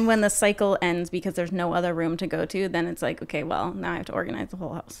 And then when the cycle ends because there's no other room to go to, then it's okay, well, now I have to organize the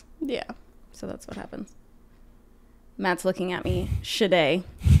whole house. Yeah. So that's what happens. Matt's looking at me. Shade.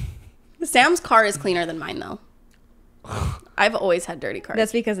 Sam's car is cleaner than mine though. I've always had dirty cars.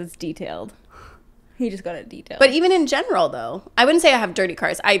 That's because it's detailed. He just got it detailed. But even in general though, I wouldn't say I have dirty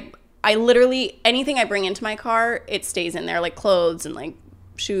cars. I literally anything I bring into my car, it stays in there, like clothes and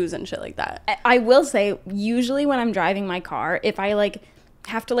shoes and shit like that. I will say, usually when I'm driving my car, if I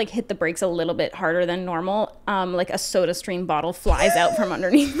have to hit the brakes a little bit harder than normal, a Soda Stream bottle flies out from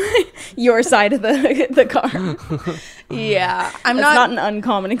underneath your side of the car. Yeah. That's not an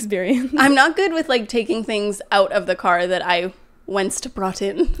uncommon experience. I'm not good with taking things out of the car that I whence brought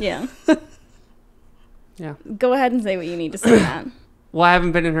in. Yeah. Yeah. Go ahead and say what you need to say, Matt. Well, I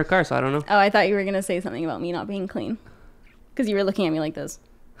haven't been in her car, so I don't know. Oh, I thought you were going to say something about me not being clean. Because you were looking at me like this.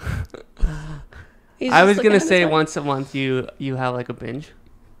 He's I just was looking gonna at his say phone. once a month you have a binge,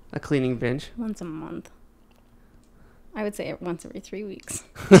 a cleaning binge. Once a month. I would say it once every 3 weeks.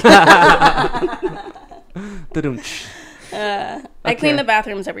 Da-dum-tsh. I Okay. clean the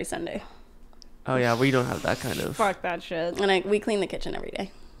bathrooms every Sunday. Oh yeah, we don't have that kind of. Fuck that shit. And we clean the kitchen every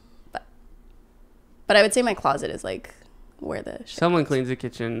day. But I would say my closet is where the shit Someone goes. cleans the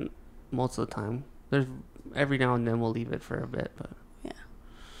kitchen most of the time. There's every now and then we'll leave it for a bit, but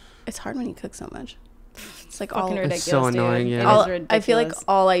It's hard when you cook so much. It's all Fucking ridiculous, so annoying, dude. yeah. It all- is ridiculous. I feel like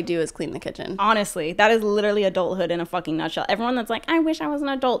all I do is clean the kitchen. Honestly, that is literally adulthood in a fucking nutshell. Everyone that's I wish I was an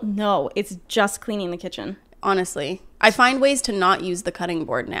adult. No, it's just cleaning the kitchen. Honestly, I find ways to not use the cutting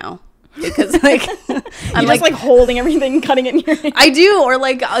board now because I'm You're just holding everything and cutting it in your hand. I do, or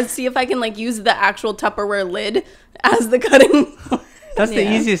I'll see if I can use the actual Tupperware lid as the cutting board. that's the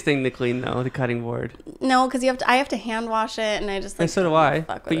Yeah. easiest thing to clean though, the cutting board. No, because I have to hand wash it, and I just And so do I.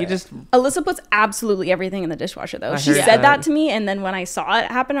 fuck But with you it. just Alyssa puts absolutely everything in the dishwasher, though. I She heard said that. that to me, and then when I saw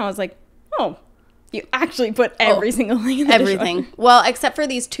it happen, I was like, oh, you actually put every single thing in the everything. dishwasher. Well, except for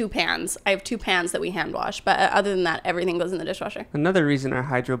these 2 pans. I have 2 pans that we hand wash, but other than that, everything goes in the dishwasher. another reason our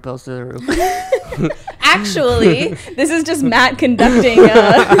hydro bills to the roof. Actually, This is just Matt conducting.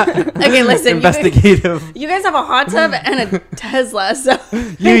 okay, listen. Investigative. You guys have a hot tub and a Tesla, so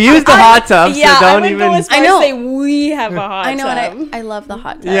You used the hot tub, yeah, so I don't would even. go as far I know. as say we have a hot I know, tub. and I love the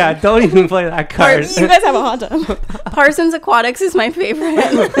hot tub. Yeah, don't even play that card. You guys have a hot tub. Parsons Aquatics is my favorite.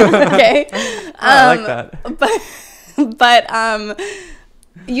 Okay, I like that. but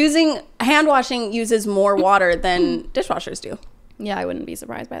using hand washing uses more water than dishwashers do. Yeah, I wouldn't be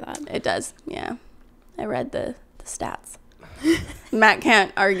surprised by that. It does. Yeah, I read the stats. Matt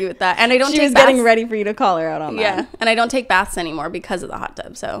can't argue with that, and I don't She take was baths. getting ready for you to call her out on that. Yeah, and I don't take baths anymore because of the hot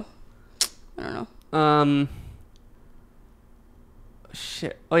tub. So I don't know.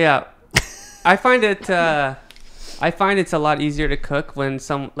 Shit. Oh yeah, I find it. I find it's a lot easier to cook when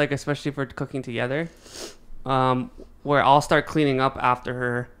like especially if we're cooking together, where I'll start cleaning up after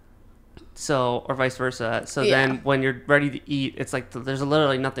her, or vice versa. So then when you're ready to eat, it's like there's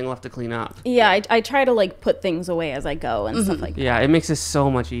literally nothing left to clean up. Yeah, I try to like put things away as I go and stuff like that. Yeah, it makes it so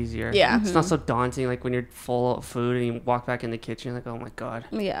much easier. Yeah. It's not so daunting like when you're full of food and you walk back in the kitchen, like, oh my God.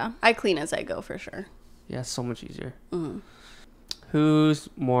 Yeah. I clean as I go for sure. Yeah, so much easier. Who's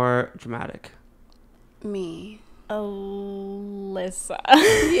more dramatic? Me. Alyssa.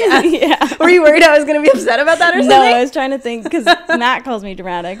 Yeah. Yeah. Were you worried I was going to be upset about that or something? No, I was trying to think because Matt calls me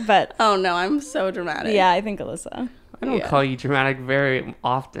dramatic, but Oh, no, I'm so dramatic. yeah, I think Alyssa. I don't Yeah. call you dramatic very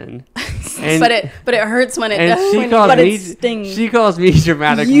often. And, But it hurts when it and does. she calls but it me stings. she calls me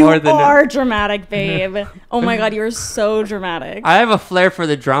dramatic You more than are dramatic, babe. Oh my God, you're so dramatic. I have a flair for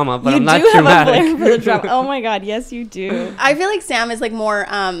the drama, but you I'm not do have dramatic. a flair for the drama. Oh my God, yes, you do. I feel like Sam is like more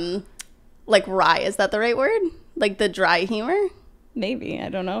like wry. Is that the right word? Like the dry humor? Maybe, I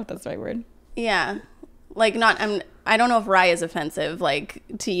don't know if that's the right word. Yeah. Like I don't know if wry is offensive like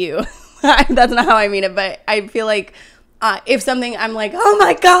to you. That's not how I mean it, but I feel like if something I'm like, "Oh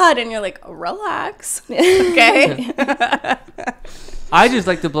my God," and you're like, "Relax." Okay? I just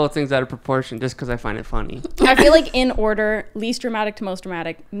like to blow things out of proportion just because I find it funny. I feel like in order, least dramatic to most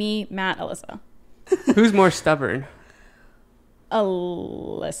dramatic, me, Matt, Alyssa. Who's more stubborn?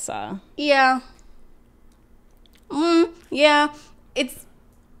 Alyssa. Yeah. Yeah. It's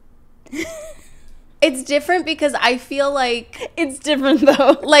different because I feel like It's different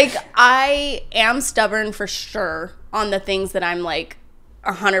though. like I am stubborn for sure on the things that I'm like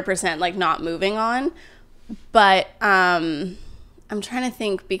 100% like not moving on, but I'm trying to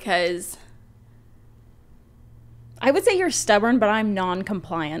think because I would say you're stubborn, but I'm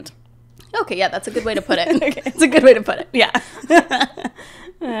non-compliant. okay, yeah, that's a good way to put it. Okay. It's a good way to put it. Yeah.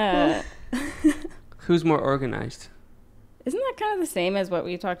 Who's more organized? Isn't that kind of the same as what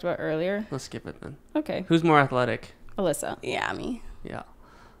we talked about earlier? Let's skip it then. Okay. Who's more athletic? Alyssa. Yeah, me. Yeah.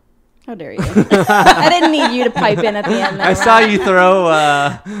 How dare you? I didn't need you to pipe in at the end there. I saw you throw,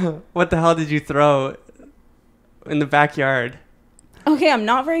 what the hell did you throw in the backyard? Okay, I'm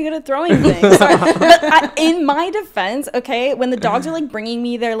not very good at throwing things. Sorry. But in my defense, okay, when the dogs are like bringing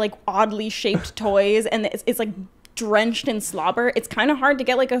me their like oddly shaped toys and it's like drenched in slobber, it's kind of hard to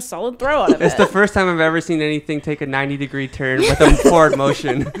get like a solid throw out of It's it. the first time I've ever seen anything take a 90-degree turn with a forward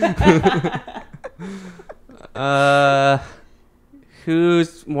motion.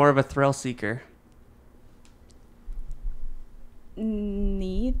 Who's more of a thrill seeker?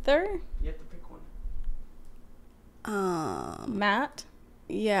 Neither. You have to pick one. Matt.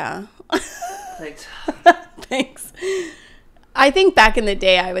 Yeah. Thanks. Thanks. I think back in the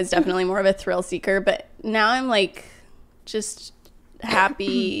day I was definitely more of a thrill seeker, but now I'm like just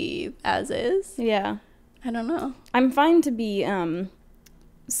happy as is. Yeah. I don't know. I'm fine to be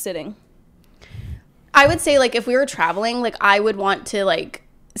sitting. I would say like if we were traveling, like I would want to like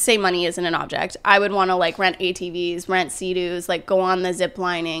say money isn't an object. I would want to like rent ATVs, rent Sea-Doos, like go on the zip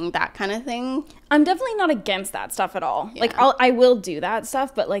lining, that kind of thing. I'm definitely not against that stuff at all. Yeah. Like I will do that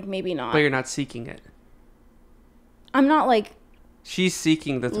stuff, but like maybe not. But you're not seeking it. I'm not like She's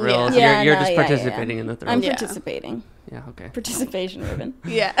seeking the thrills. Yeah, You're no, just yeah, yeah, participating yeah. in the thrills. I'm Yeah. participating. Yeah, okay. Participation ribbon.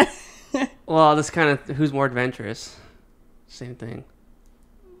 Yeah. Well, this kind of who's more adventurous? Same thing.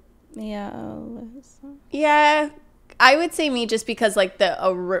 Yeah. Alyssa. Yeah. I would say me just because like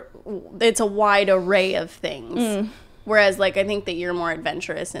it's a wide array of things. Whereas like I think that you're more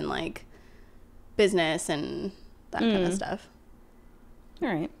adventurous in like business and that kind of stuff. All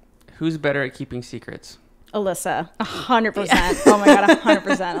right. Who's better at keeping secrets? Alyssa. 100%. Oh my God,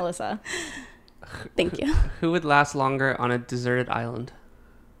 100% Alyssa. Thank you. Who would last longer on a deserted island?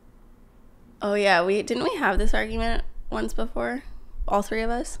 Oh yeah, didn't we have this argument once before? All three of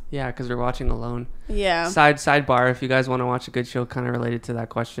us? Yeah, because we're watching Alone. Yeah. Sidebar, if you guys want to watch a good show kind of related to that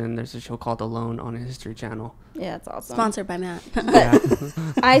question, there's a show called Alone on History Channel. Yeah, it's awesome. Sponsored by Matt. Yeah.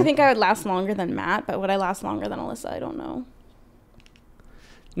 I think I would last longer than Matt, but would I last longer than Alyssa? I don't know.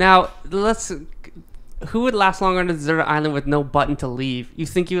 Now, who would last longer on a deserted island with no button to leave? You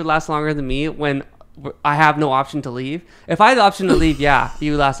think you would last longer than me when I have no option to leave? If I had the option to leave, yeah,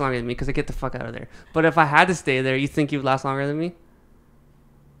 you would last longer than me because I get the fuck out of there. But if I had to stay there, you think you would last longer than me?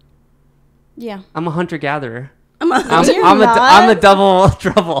 Yeah. I'm a hunter-gatherer. You're I'm not. a double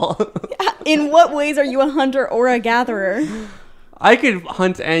trouble. In what ways are you a hunter or a gatherer? I could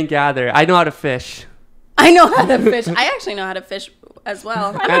hunt and gather. I know how to fish. I know how to fish. I actually know how to fish as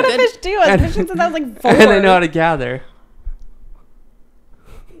well. I know how to fish too. I was fishing since I was like 4. And I know how to gather.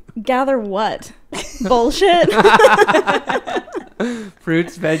 Gather what? Bullshit.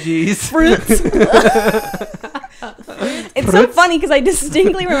 Fruits, veggies. Fruits. It's so funny because I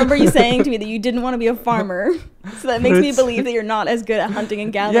distinctly remember you saying to me that you didn't want to be a farmer. So that makes me believe that you're not as good at hunting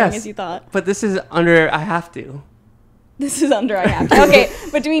and gathering as you thought. But this is under I have to. This is under I have to. Okay,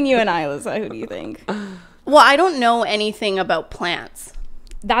 between you and I, Alyssa, who do you think? Well, I don't know anything about plants.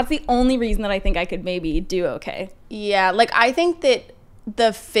 That's the only reason that I think I could maybe do okay. Yeah, like I think that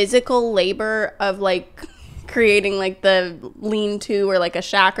the physical labor of like creating like the lean-to or like a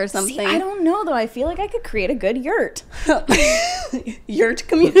shack or something. See, I don't know though. I feel like I could create a good yurt. Yurt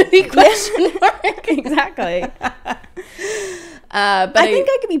community question mark. Exactly. But I think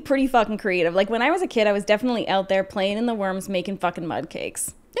I could be pretty fucking creative. Like when I was a kid, I was definitely out there playing in the worms, making fucking mud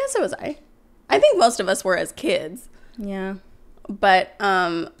cakes. Yeah, so was I. I think most of us were as kids. Yeah. But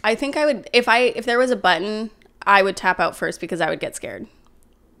I think I would if there was a button, I would tap out first because I would get scared.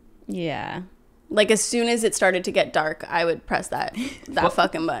 Yeah. Like as soon as it started to get dark, I would press that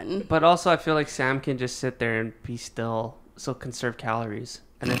fucking button. But also, I feel like Sam can just sit there and be still, so conserve calories.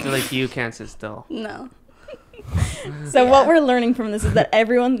 And I feel like you can't sit still. No. So what we're learning from this is that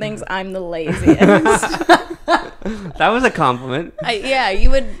everyone thinks I'm the laziest. That was a compliment. Yeah, you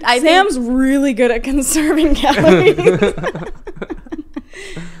would. Sam's really good at conserving calories.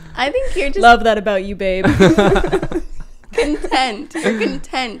 I think you're just Love that about you, babe. content. You're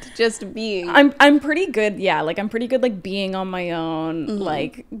content just being. I'm pretty good. Yeah, like I'm pretty good like being on my own,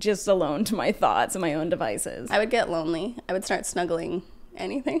 like just alone to my thoughts and my own devices. I would get lonely. I would start snuggling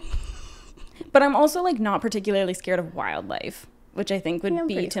anything. But I'm also like not particularly scared of wildlife, which I think would Yeah, I'm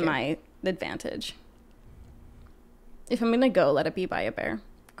be pretty to scared. my advantage. If I'm gonna go, let it be by a bear.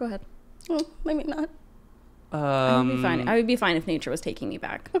 Go ahead. Well, maybe not. I would be fine. I would be fine if nature was taking me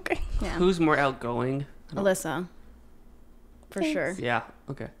back. Okay. Yeah. Who's more outgoing? Alyssa? For Thanks. sure. Yeah,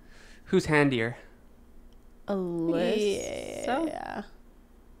 okay. Who's handier? Alyssa? Yeah.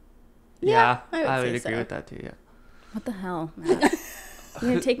 Yeah, I would I would say agree so. with that too, yeah. What the hell, Matt? You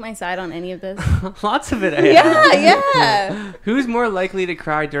gonna take my side on any of this? Lots of it, I have. Yeah. Who's more likely to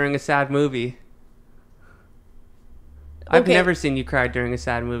cry during a sad movie? I've Okay. never seen you cry during a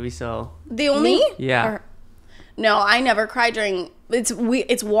sad movie, so The only Me? yeah. Or- No, I never cry during.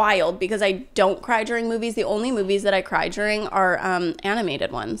 It's wild because I don't cry during movies. The only movies that I cry during are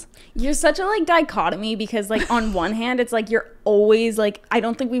animated ones. You're such a like dichotomy because like on one hand it's like you're always like I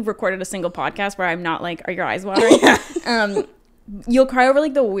don't think we've recorded a single podcast where I'm not like, are your eyes watering? You'll cry over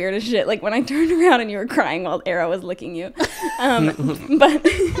like the weirdest shit, like when I turned around and you were crying while Era was licking you, but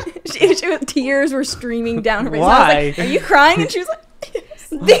tears were streaming down her face. Why? I was like, are you crying? And she was like,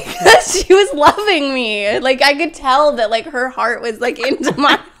 Because she was loving me. Like I could tell that like her heart was like into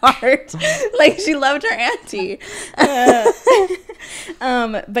my heart. Like she loved her auntie.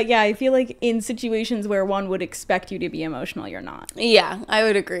 but yeah, I feel like in situations where one would expect you to be emotional, you're not. Yeah, I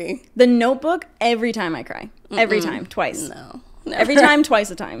would agree. The Notebook, every time I cry. Every time, twice. No. Every time, twice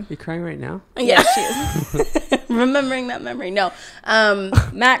a time. You're crying right now? Yeah, She is. remembering that memory. No.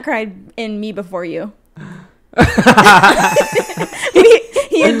 Matt cried in Me Before You.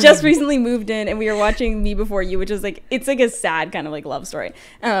 He had just recently moved in and we were watching Me Before You, which is like, it's like a sad kind of like love story.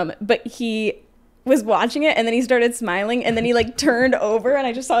 But he was watching it and then he started smiling and then he like turned over and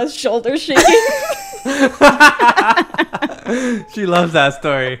I just saw his shoulders shaking. She loves that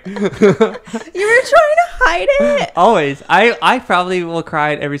story. You were trying to hide it. Always. I probably will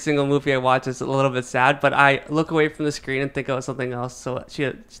cry at every single movie I watch. It's a little bit sad, but I look away from the screen and think about something else, so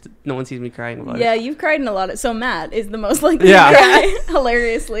no one sees me crying about Yeah, it. you've cried in a lot of. So Matt is the most likely Yeah. to cry,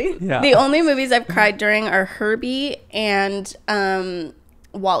 hilariously. Yeah. The only movies I've cried during are Herbie and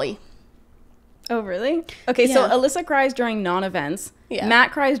Wall-E. Oh, really? Okay, so Yeah. Alyssa cries during non-events. Yeah.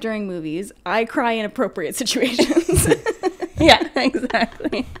 Matt cries during movies. I cry in appropriate situations. Yeah,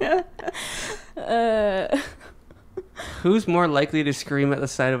 exactly. Who's more likely to scream at the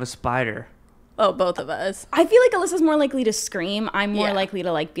sight of a spider? Oh, both of us. I feel like Alyssa's more likely to scream. I'm more Yeah. likely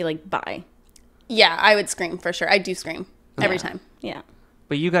to like be like, bye. Yeah, I would scream for sure. I do scream every time. Yeah.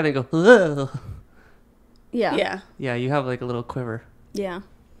 But you gotta go, ugh. Yeah. Yeah. Yeah, you have like a little quiver. Yeah.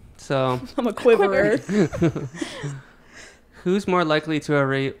 So, I'm a quiverer. who's more likely to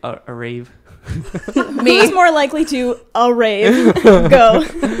rave? Who's more likely to a rave? Go.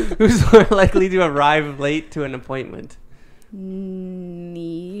 Who's more likely to arrive late to an appointment?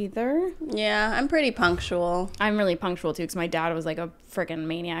 Neither. Yeah, I'm pretty punctual. I'm really punctual too because my dad was like a freaking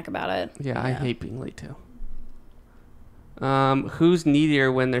maniac about it. Yeah, I Yeah. hate being late too. Who's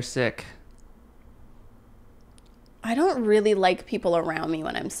needier when they're sick? I don't really like people around me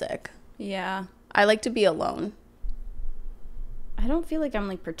when I'm sick. Yeah. I like to be alone. I don't feel like I'm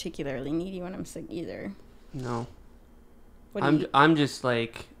like particularly needy when I'm sick either. No. What do you? I'm just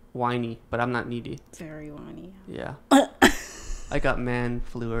like whiny, but I'm not needy. Very whiny. Yeah. I got man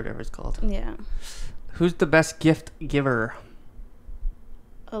flu or whatever it's called. Yeah. Who's the best gift giver?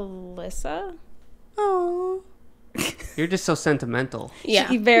 Alyssa? Oh. You're just so sentimental.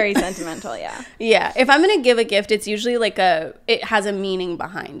 Yeah. Very sentimental, yeah. Yeah. If I'm going to give a gift, it's usually like it has a meaning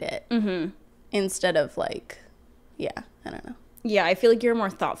behind it. Mm-hmm. Instead of like, yeah, I don't know. Yeah, I feel like you're a more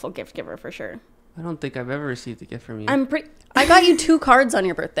thoughtful gift giver for sure. I don't think I've ever received a gift from you. I got you 2 cards on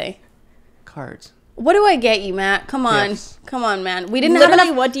your birthday. Cards. What do I get you, Matt? Come on. Gifts. Come on, man. We didn't Literally, have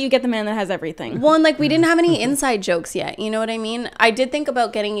enough. what do you get the man that has everything? One, like, we didn't have any inside jokes yet. You know what I mean? I did think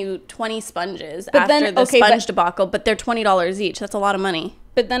about getting you 20 sponges But after then- the okay, sponge but- debacle, but they're $20 each. That's a lot of money.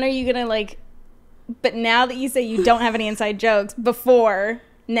 But then are you going to like... But now that you say you don't have any inside jokes before,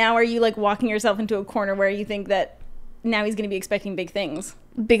 now are you like walking yourself into a corner where you think that now he's going to be expecting big things?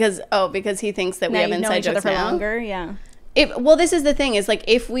 Because he thinks that we Now have you've known inside each other jokes for now. longer, yeah. Well, this is the thing, is like,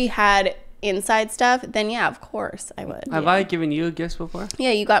 if we had inside stuff, then yeah, of course I would. Have I given you a gift before?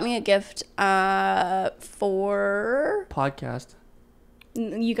 Yeah, you got me a gift for... Podcast.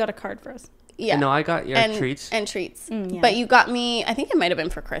 You got a card for us. Yeah. No, I got your treats. And treats. Yeah. But you got me, I think it might have been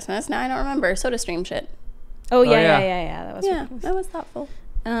for Christmas. Now I don't remember. Soda Stream shit. Oh, yeah, yeah. yeah. That was Yeah, ridiculous. that was thoughtful.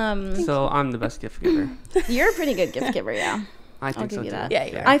 So I'm the best gift giver. You're a pretty good gift giver, yeah. I think give so you too. that. Yeah,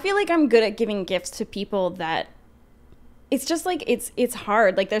 you are. I feel like I'm good at giving gifts to people that it's just like it's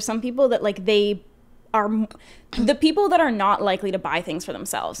hard. Like there's some people that like they are the people that are not likely to buy things for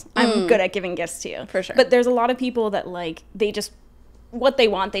themselves. I'm good at giving gifts to you. For sure. But there's a lot of people that like they just what they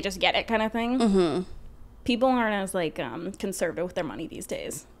want, they just get it kind of thing. Mm-hmm. People aren't as like conservative with their money these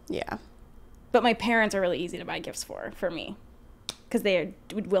days. Yeah. But my parents are really easy to buy gifts for me because they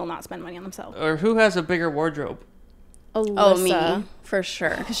will not spend money on themselves. Or who has a bigger wardrobe? Oh, me. For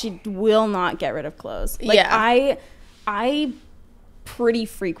sure. Because she will not get rid of clothes. Like Yeah. I pretty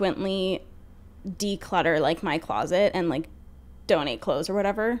frequently declutter like my closet and like donate clothes or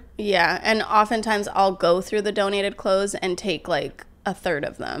whatever. Yeah. And oftentimes I'll go through the donated clothes and take like a third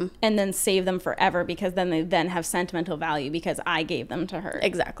of them. And then save them forever because then they then have sentimental value because I gave them to her.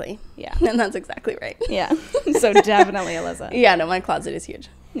 Exactly. Yeah. And that's exactly right. Yeah. So definitely Alyssa. Yeah, no, my closet is huge.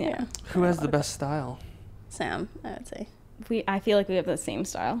 Yeah. Who has the best style? Sam, I would say. I feel like we have the same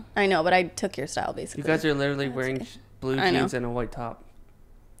style. I know, but I took your style basically. You guys are literally wearing blue I know. jeans and a white top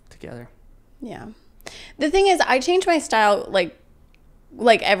together. Yeah. The thing is, I change my style like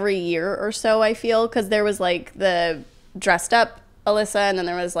every year or so, I feel, because there was like the dressed up Alyssa and then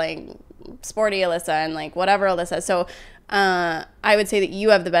there was like sporty Alyssa and like whatever Alyssa. So I would say that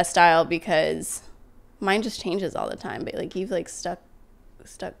you have the best style because mine just changes all the time. But like you've like stuck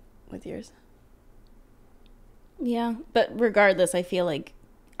with yours. Yeah. But regardless, I feel like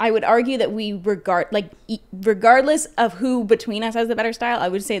I would argue that we regardless of who between us has the better style, I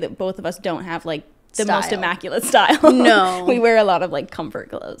would say that both of us don't have like the most Style. immaculate style. No. We wear a lot of like comfort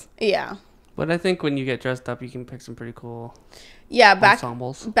clothes. Yeah. But I think when you get dressed up, you can pick some pretty cool Yeah,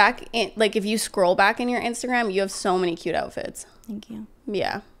 ensembles. back in, like if you scroll back in your Instagram, you have so many cute outfits. Thank you.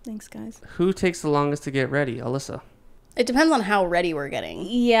 Yeah. Thanks, guys. Who takes the longest to get ready? Alyssa. It depends on how ready we're getting.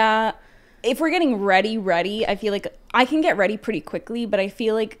 Yeah. If we're getting ready, I feel like I can get ready pretty quickly, but I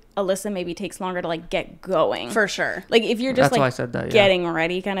feel like Alyssa maybe takes longer to like get going. For sure. Like if you're just That's why I like said that, yeah. getting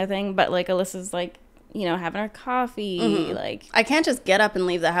ready kind of thing, but like Alyssa's like, you know, having her coffee, like I can't just get up and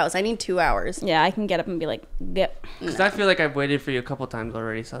leave the house. I need 2 hours. yeah, I can get up and be like, yep. Because I feel like I've waited for you a couple times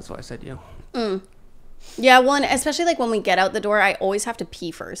already, so that's why I said you. Yeah, well, and especially like when we get out the door, I always have to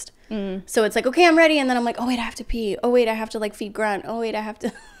pee first. So it's like, okay, I'm ready. And then I'm like, oh, wait, I have to pee. Oh, wait, I have to like feed Grunt. Oh, wait, I have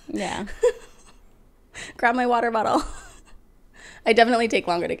to Yeah. grab my water bottle. I definitely take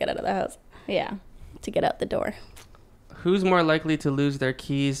longer to get out of the house, Yeah. to get out the door. Who's more likely to lose their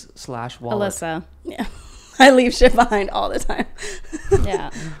keys/wallet? Alyssa. Yeah. I leave shit behind all the time. Yeah.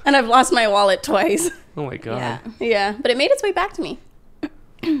 And I've lost my wallet twice. Oh my god. Yeah. Yeah, but it made its way back to me.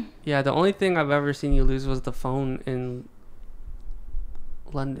 Yeah, the only thing I've ever seen you lose was the phone in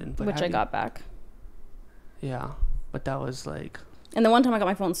London. But Which how I do got back. Yeah, but that was like... And the one time I got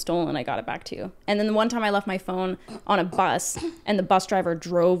my phone stolen, I got it back too. And then the one time I left my phone on a bus and the bus driver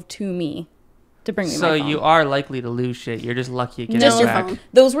drove to me to bring me So my phone. you are likely to lose shit. You're just lucky you get Just it your back. phone.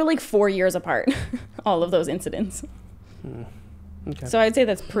 Those were like 4 years apart, all of those incidents. Okay. So I'd say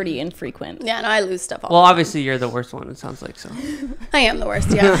that's pretty infrequent. Yeah, no, I lose stuff all Well, the time. obviously you're the worst one. It sounds like so. I am the worst,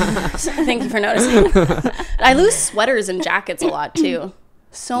 yeah. Thank you for noticing. I lose sweaters and jackets a lot, too.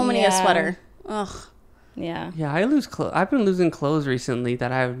 So many a Yeah. sweater. Ugh. Yeah. Yeah, I lose clothes. I've been losing clothes recently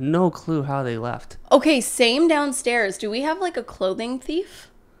that I have no clue how they left. Okay, same downstairs. Do we have like a clothing thief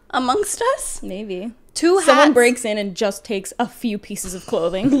amongst us? Maybe. 2 hats. Someone breaks in and just takes a few pieces of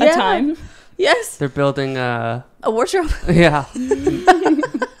clothing Yeah. at a time. Yes. They're building A wardrobe. yeah,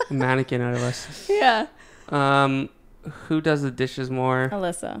 a mannequin out of us. Yeah. Who does the dishes more?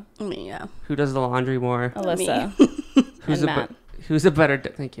 Alyssa. Me, yeah. Who does the laundry more? Alyssa. Who's and a Matt. who's a better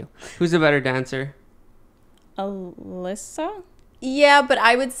thank you. Who's a better dancer? Alyssa? Yeah, but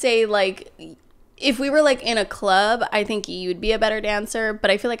I would say, like, if we were, like, in a club, I think you'd be a better dancer, but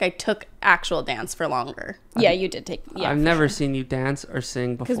I feel like I took actual dance for longer. Yeah, you did take. Yeah, I've never seen you dance or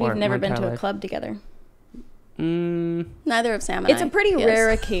sing before. because we've never in my been to entire a life. club together. Neither of Sam and It's I. a pretty Yes. rare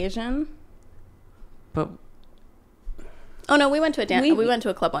occasion. But Oh, no, we went to a dance. We- We went to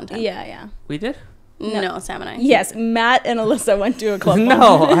a club one time. Yeah, yeah. we did? No, Sam and I. Yes, Matt and Alyssa went to a club.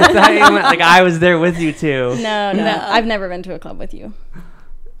 No, I thought you meant like I was there with you too. No, no, No. I've never been to a club with you.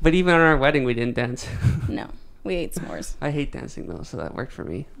 But even on our wedding, we didn't dance. No, we ate s'mores. I hate dancing though, so that worked for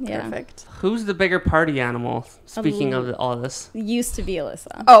me. Yeah. Perfect. Who's the bigger party animal? Speaking of all this, Used to be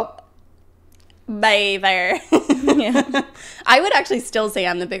Alyssa. Oh, baby. Yeah. I would actually still say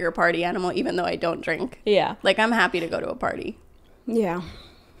I'm the bigger party animal, even though I don't drink. Yeah. Like, I'm happy to go to a party. Yeah.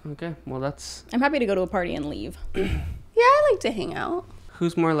 okay. Well, that's I'm happy to go to a party and leave. Yeah, I like to hang out.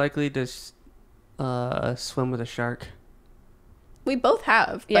 who's more likely to swim with a shark. We both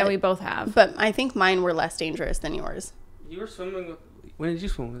have. Yeah, but- we both have. But I think mine were less dangerous than yours. You were swimming with. When did you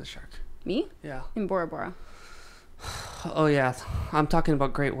swim with a shark? Me? Yeah. In Bora Bora. Oh yeah, I'm talking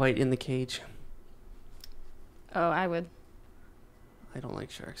about great white in the cage. Oh, I would. I don't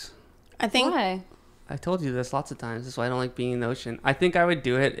like sharks. I think Why? I told you this lots of times. That's why I don't like being in the ocean. I think I would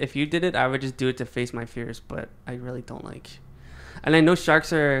do it. If you did it, I would just do it to face my fears, but I really don't like. And I know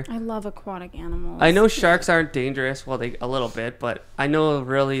sharks are. I love aquatic animals. I know sharks aren't dangerous. Well, they a little bit, but I know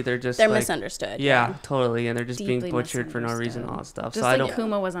really they're just they're like, misunderstood. Yeah, totally, and they're just being Deeply butchered for no reason, misunderstood. all that stuff. Just so I like don't.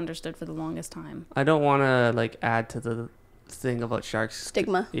 Kuma was understood for the longest time. I don't want to like add to the thing about sharks.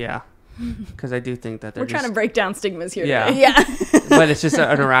 Stigma. Yeah, because I do think that they're We're trying to just, break down stigmas here. Yeah. Today. Yeah. but it's just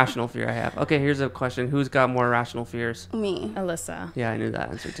an irrational fear I have. Okay, here's a question: who's got more irrational fears? Me. Alyssa. Yeah, I knew that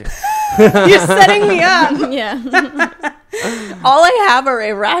answer too. You're setting me up. Yeah. All I have are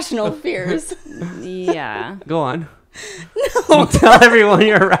irrational fears. Yeah. Go on. No. Tell everyone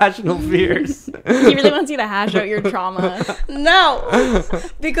your irrational fears. He really wants you to hash out your trauma. No.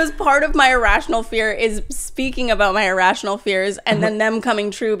 Because part of my irrational fear is speaking about my irrational fears and then them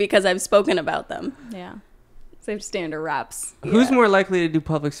coming true because I've spoken about them. Yeah. So to stay under wraps. Who's more likely to do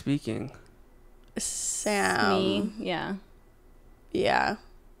public speaking? Sam. Me. Yeah. Yeah.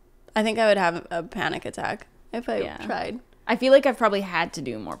 I think I would have a panic attack if I Yeah. tried. I feel like I've probably had to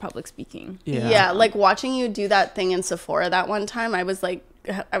do more public speaking. Yeah. Like watching you do that thing in Sephora that one time, I was like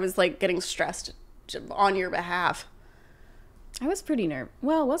getting stressed on your behalf. I was pretty nervous.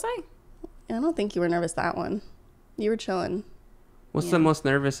 Well, was I? I don't think you were nervous that one. You were chilling. What's Yeah. the most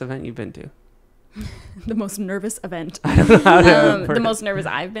nervous event you've been to? The most nervous event. The The most nervous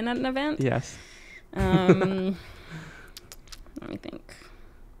I've been at an event. Yes. Let me think.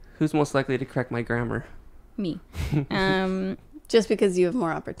 Who's most likely to correct my grammar? Me. Just because you have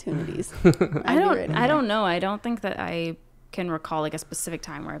more opportunities. I don't know. I don't think that I can recall like a specific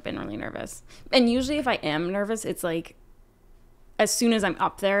time where I've been really nervous. And usually if I am nervous, it's like as soon as I'm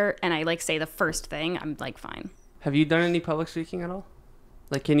up there and I like say the first thing, I'm like fine. Have you done any public speaking at all?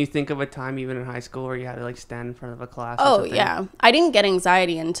 Like, can you think of a time even in high school where you had to like stand in front of a class? Or Oh something? yeah. I didn't get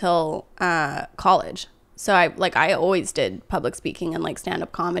anxiety until college. So I always did public speaking and like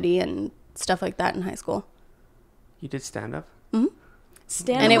stand-up comedy and stuff like that in high school. You did stand up?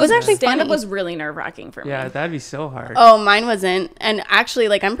 Stand And it was actually stand up funny. was really nerve-wracking for me. Yeah, that'd be so hard. Oh, mine wasn't. And actually,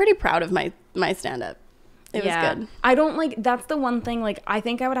 like, I'm pretty proud of my stand-up. It was good. I don't like that's the one thing like I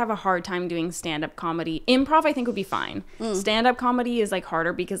think I would have a hard time doing stand-up comedy. Improv I think would be fine. Stand-up comedy is like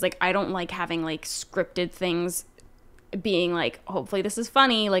harder because like I don't like having like scripted things being like hopefully this is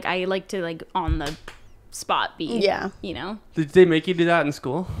funny. Like I like to like on the spot be. Yeah. You know? Did they make you do that in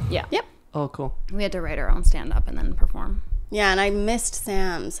school? Yeah. Yep. Oh, cool. We had to write our own stand-up and then perform. Yeah, and I missed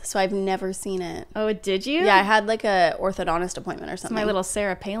Sam's, so I've never seen it. Oh, did you? Yeah, I had like a orthodontist appointment or It's something. my little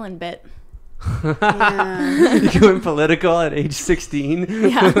Sarah Palin bit. Yeah. You went political at age 16?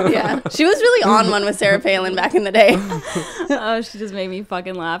 Yeah. Yeah. She was really on one with Sarah Palin back in the day. Oh, she just made me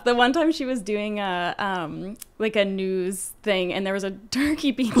fucking laugh. The one time she was doing a like a news thing and there was a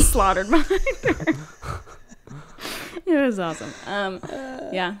turkey being slaughtered behind her. It was awesome.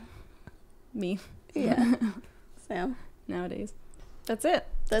 Yeah. Me Yeah. Sam. nowadays. That's it.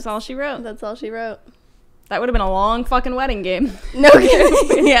 That's all she wrote. That's all she wrote. That would have been a long fucking wedding game. No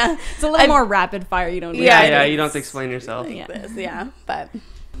kidding. Yeah. It's a little more rapid fire. You don't do Yeah, Yeah, it you don't is. have to explain yourself. Yeah. This, yeah. But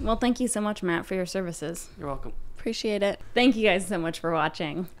Well, thank you so much, Matt, for your services. You're welcome. Appreciate it. Thank you guys so much for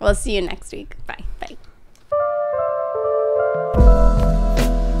watching. We'll see you next week. Bye. Bye.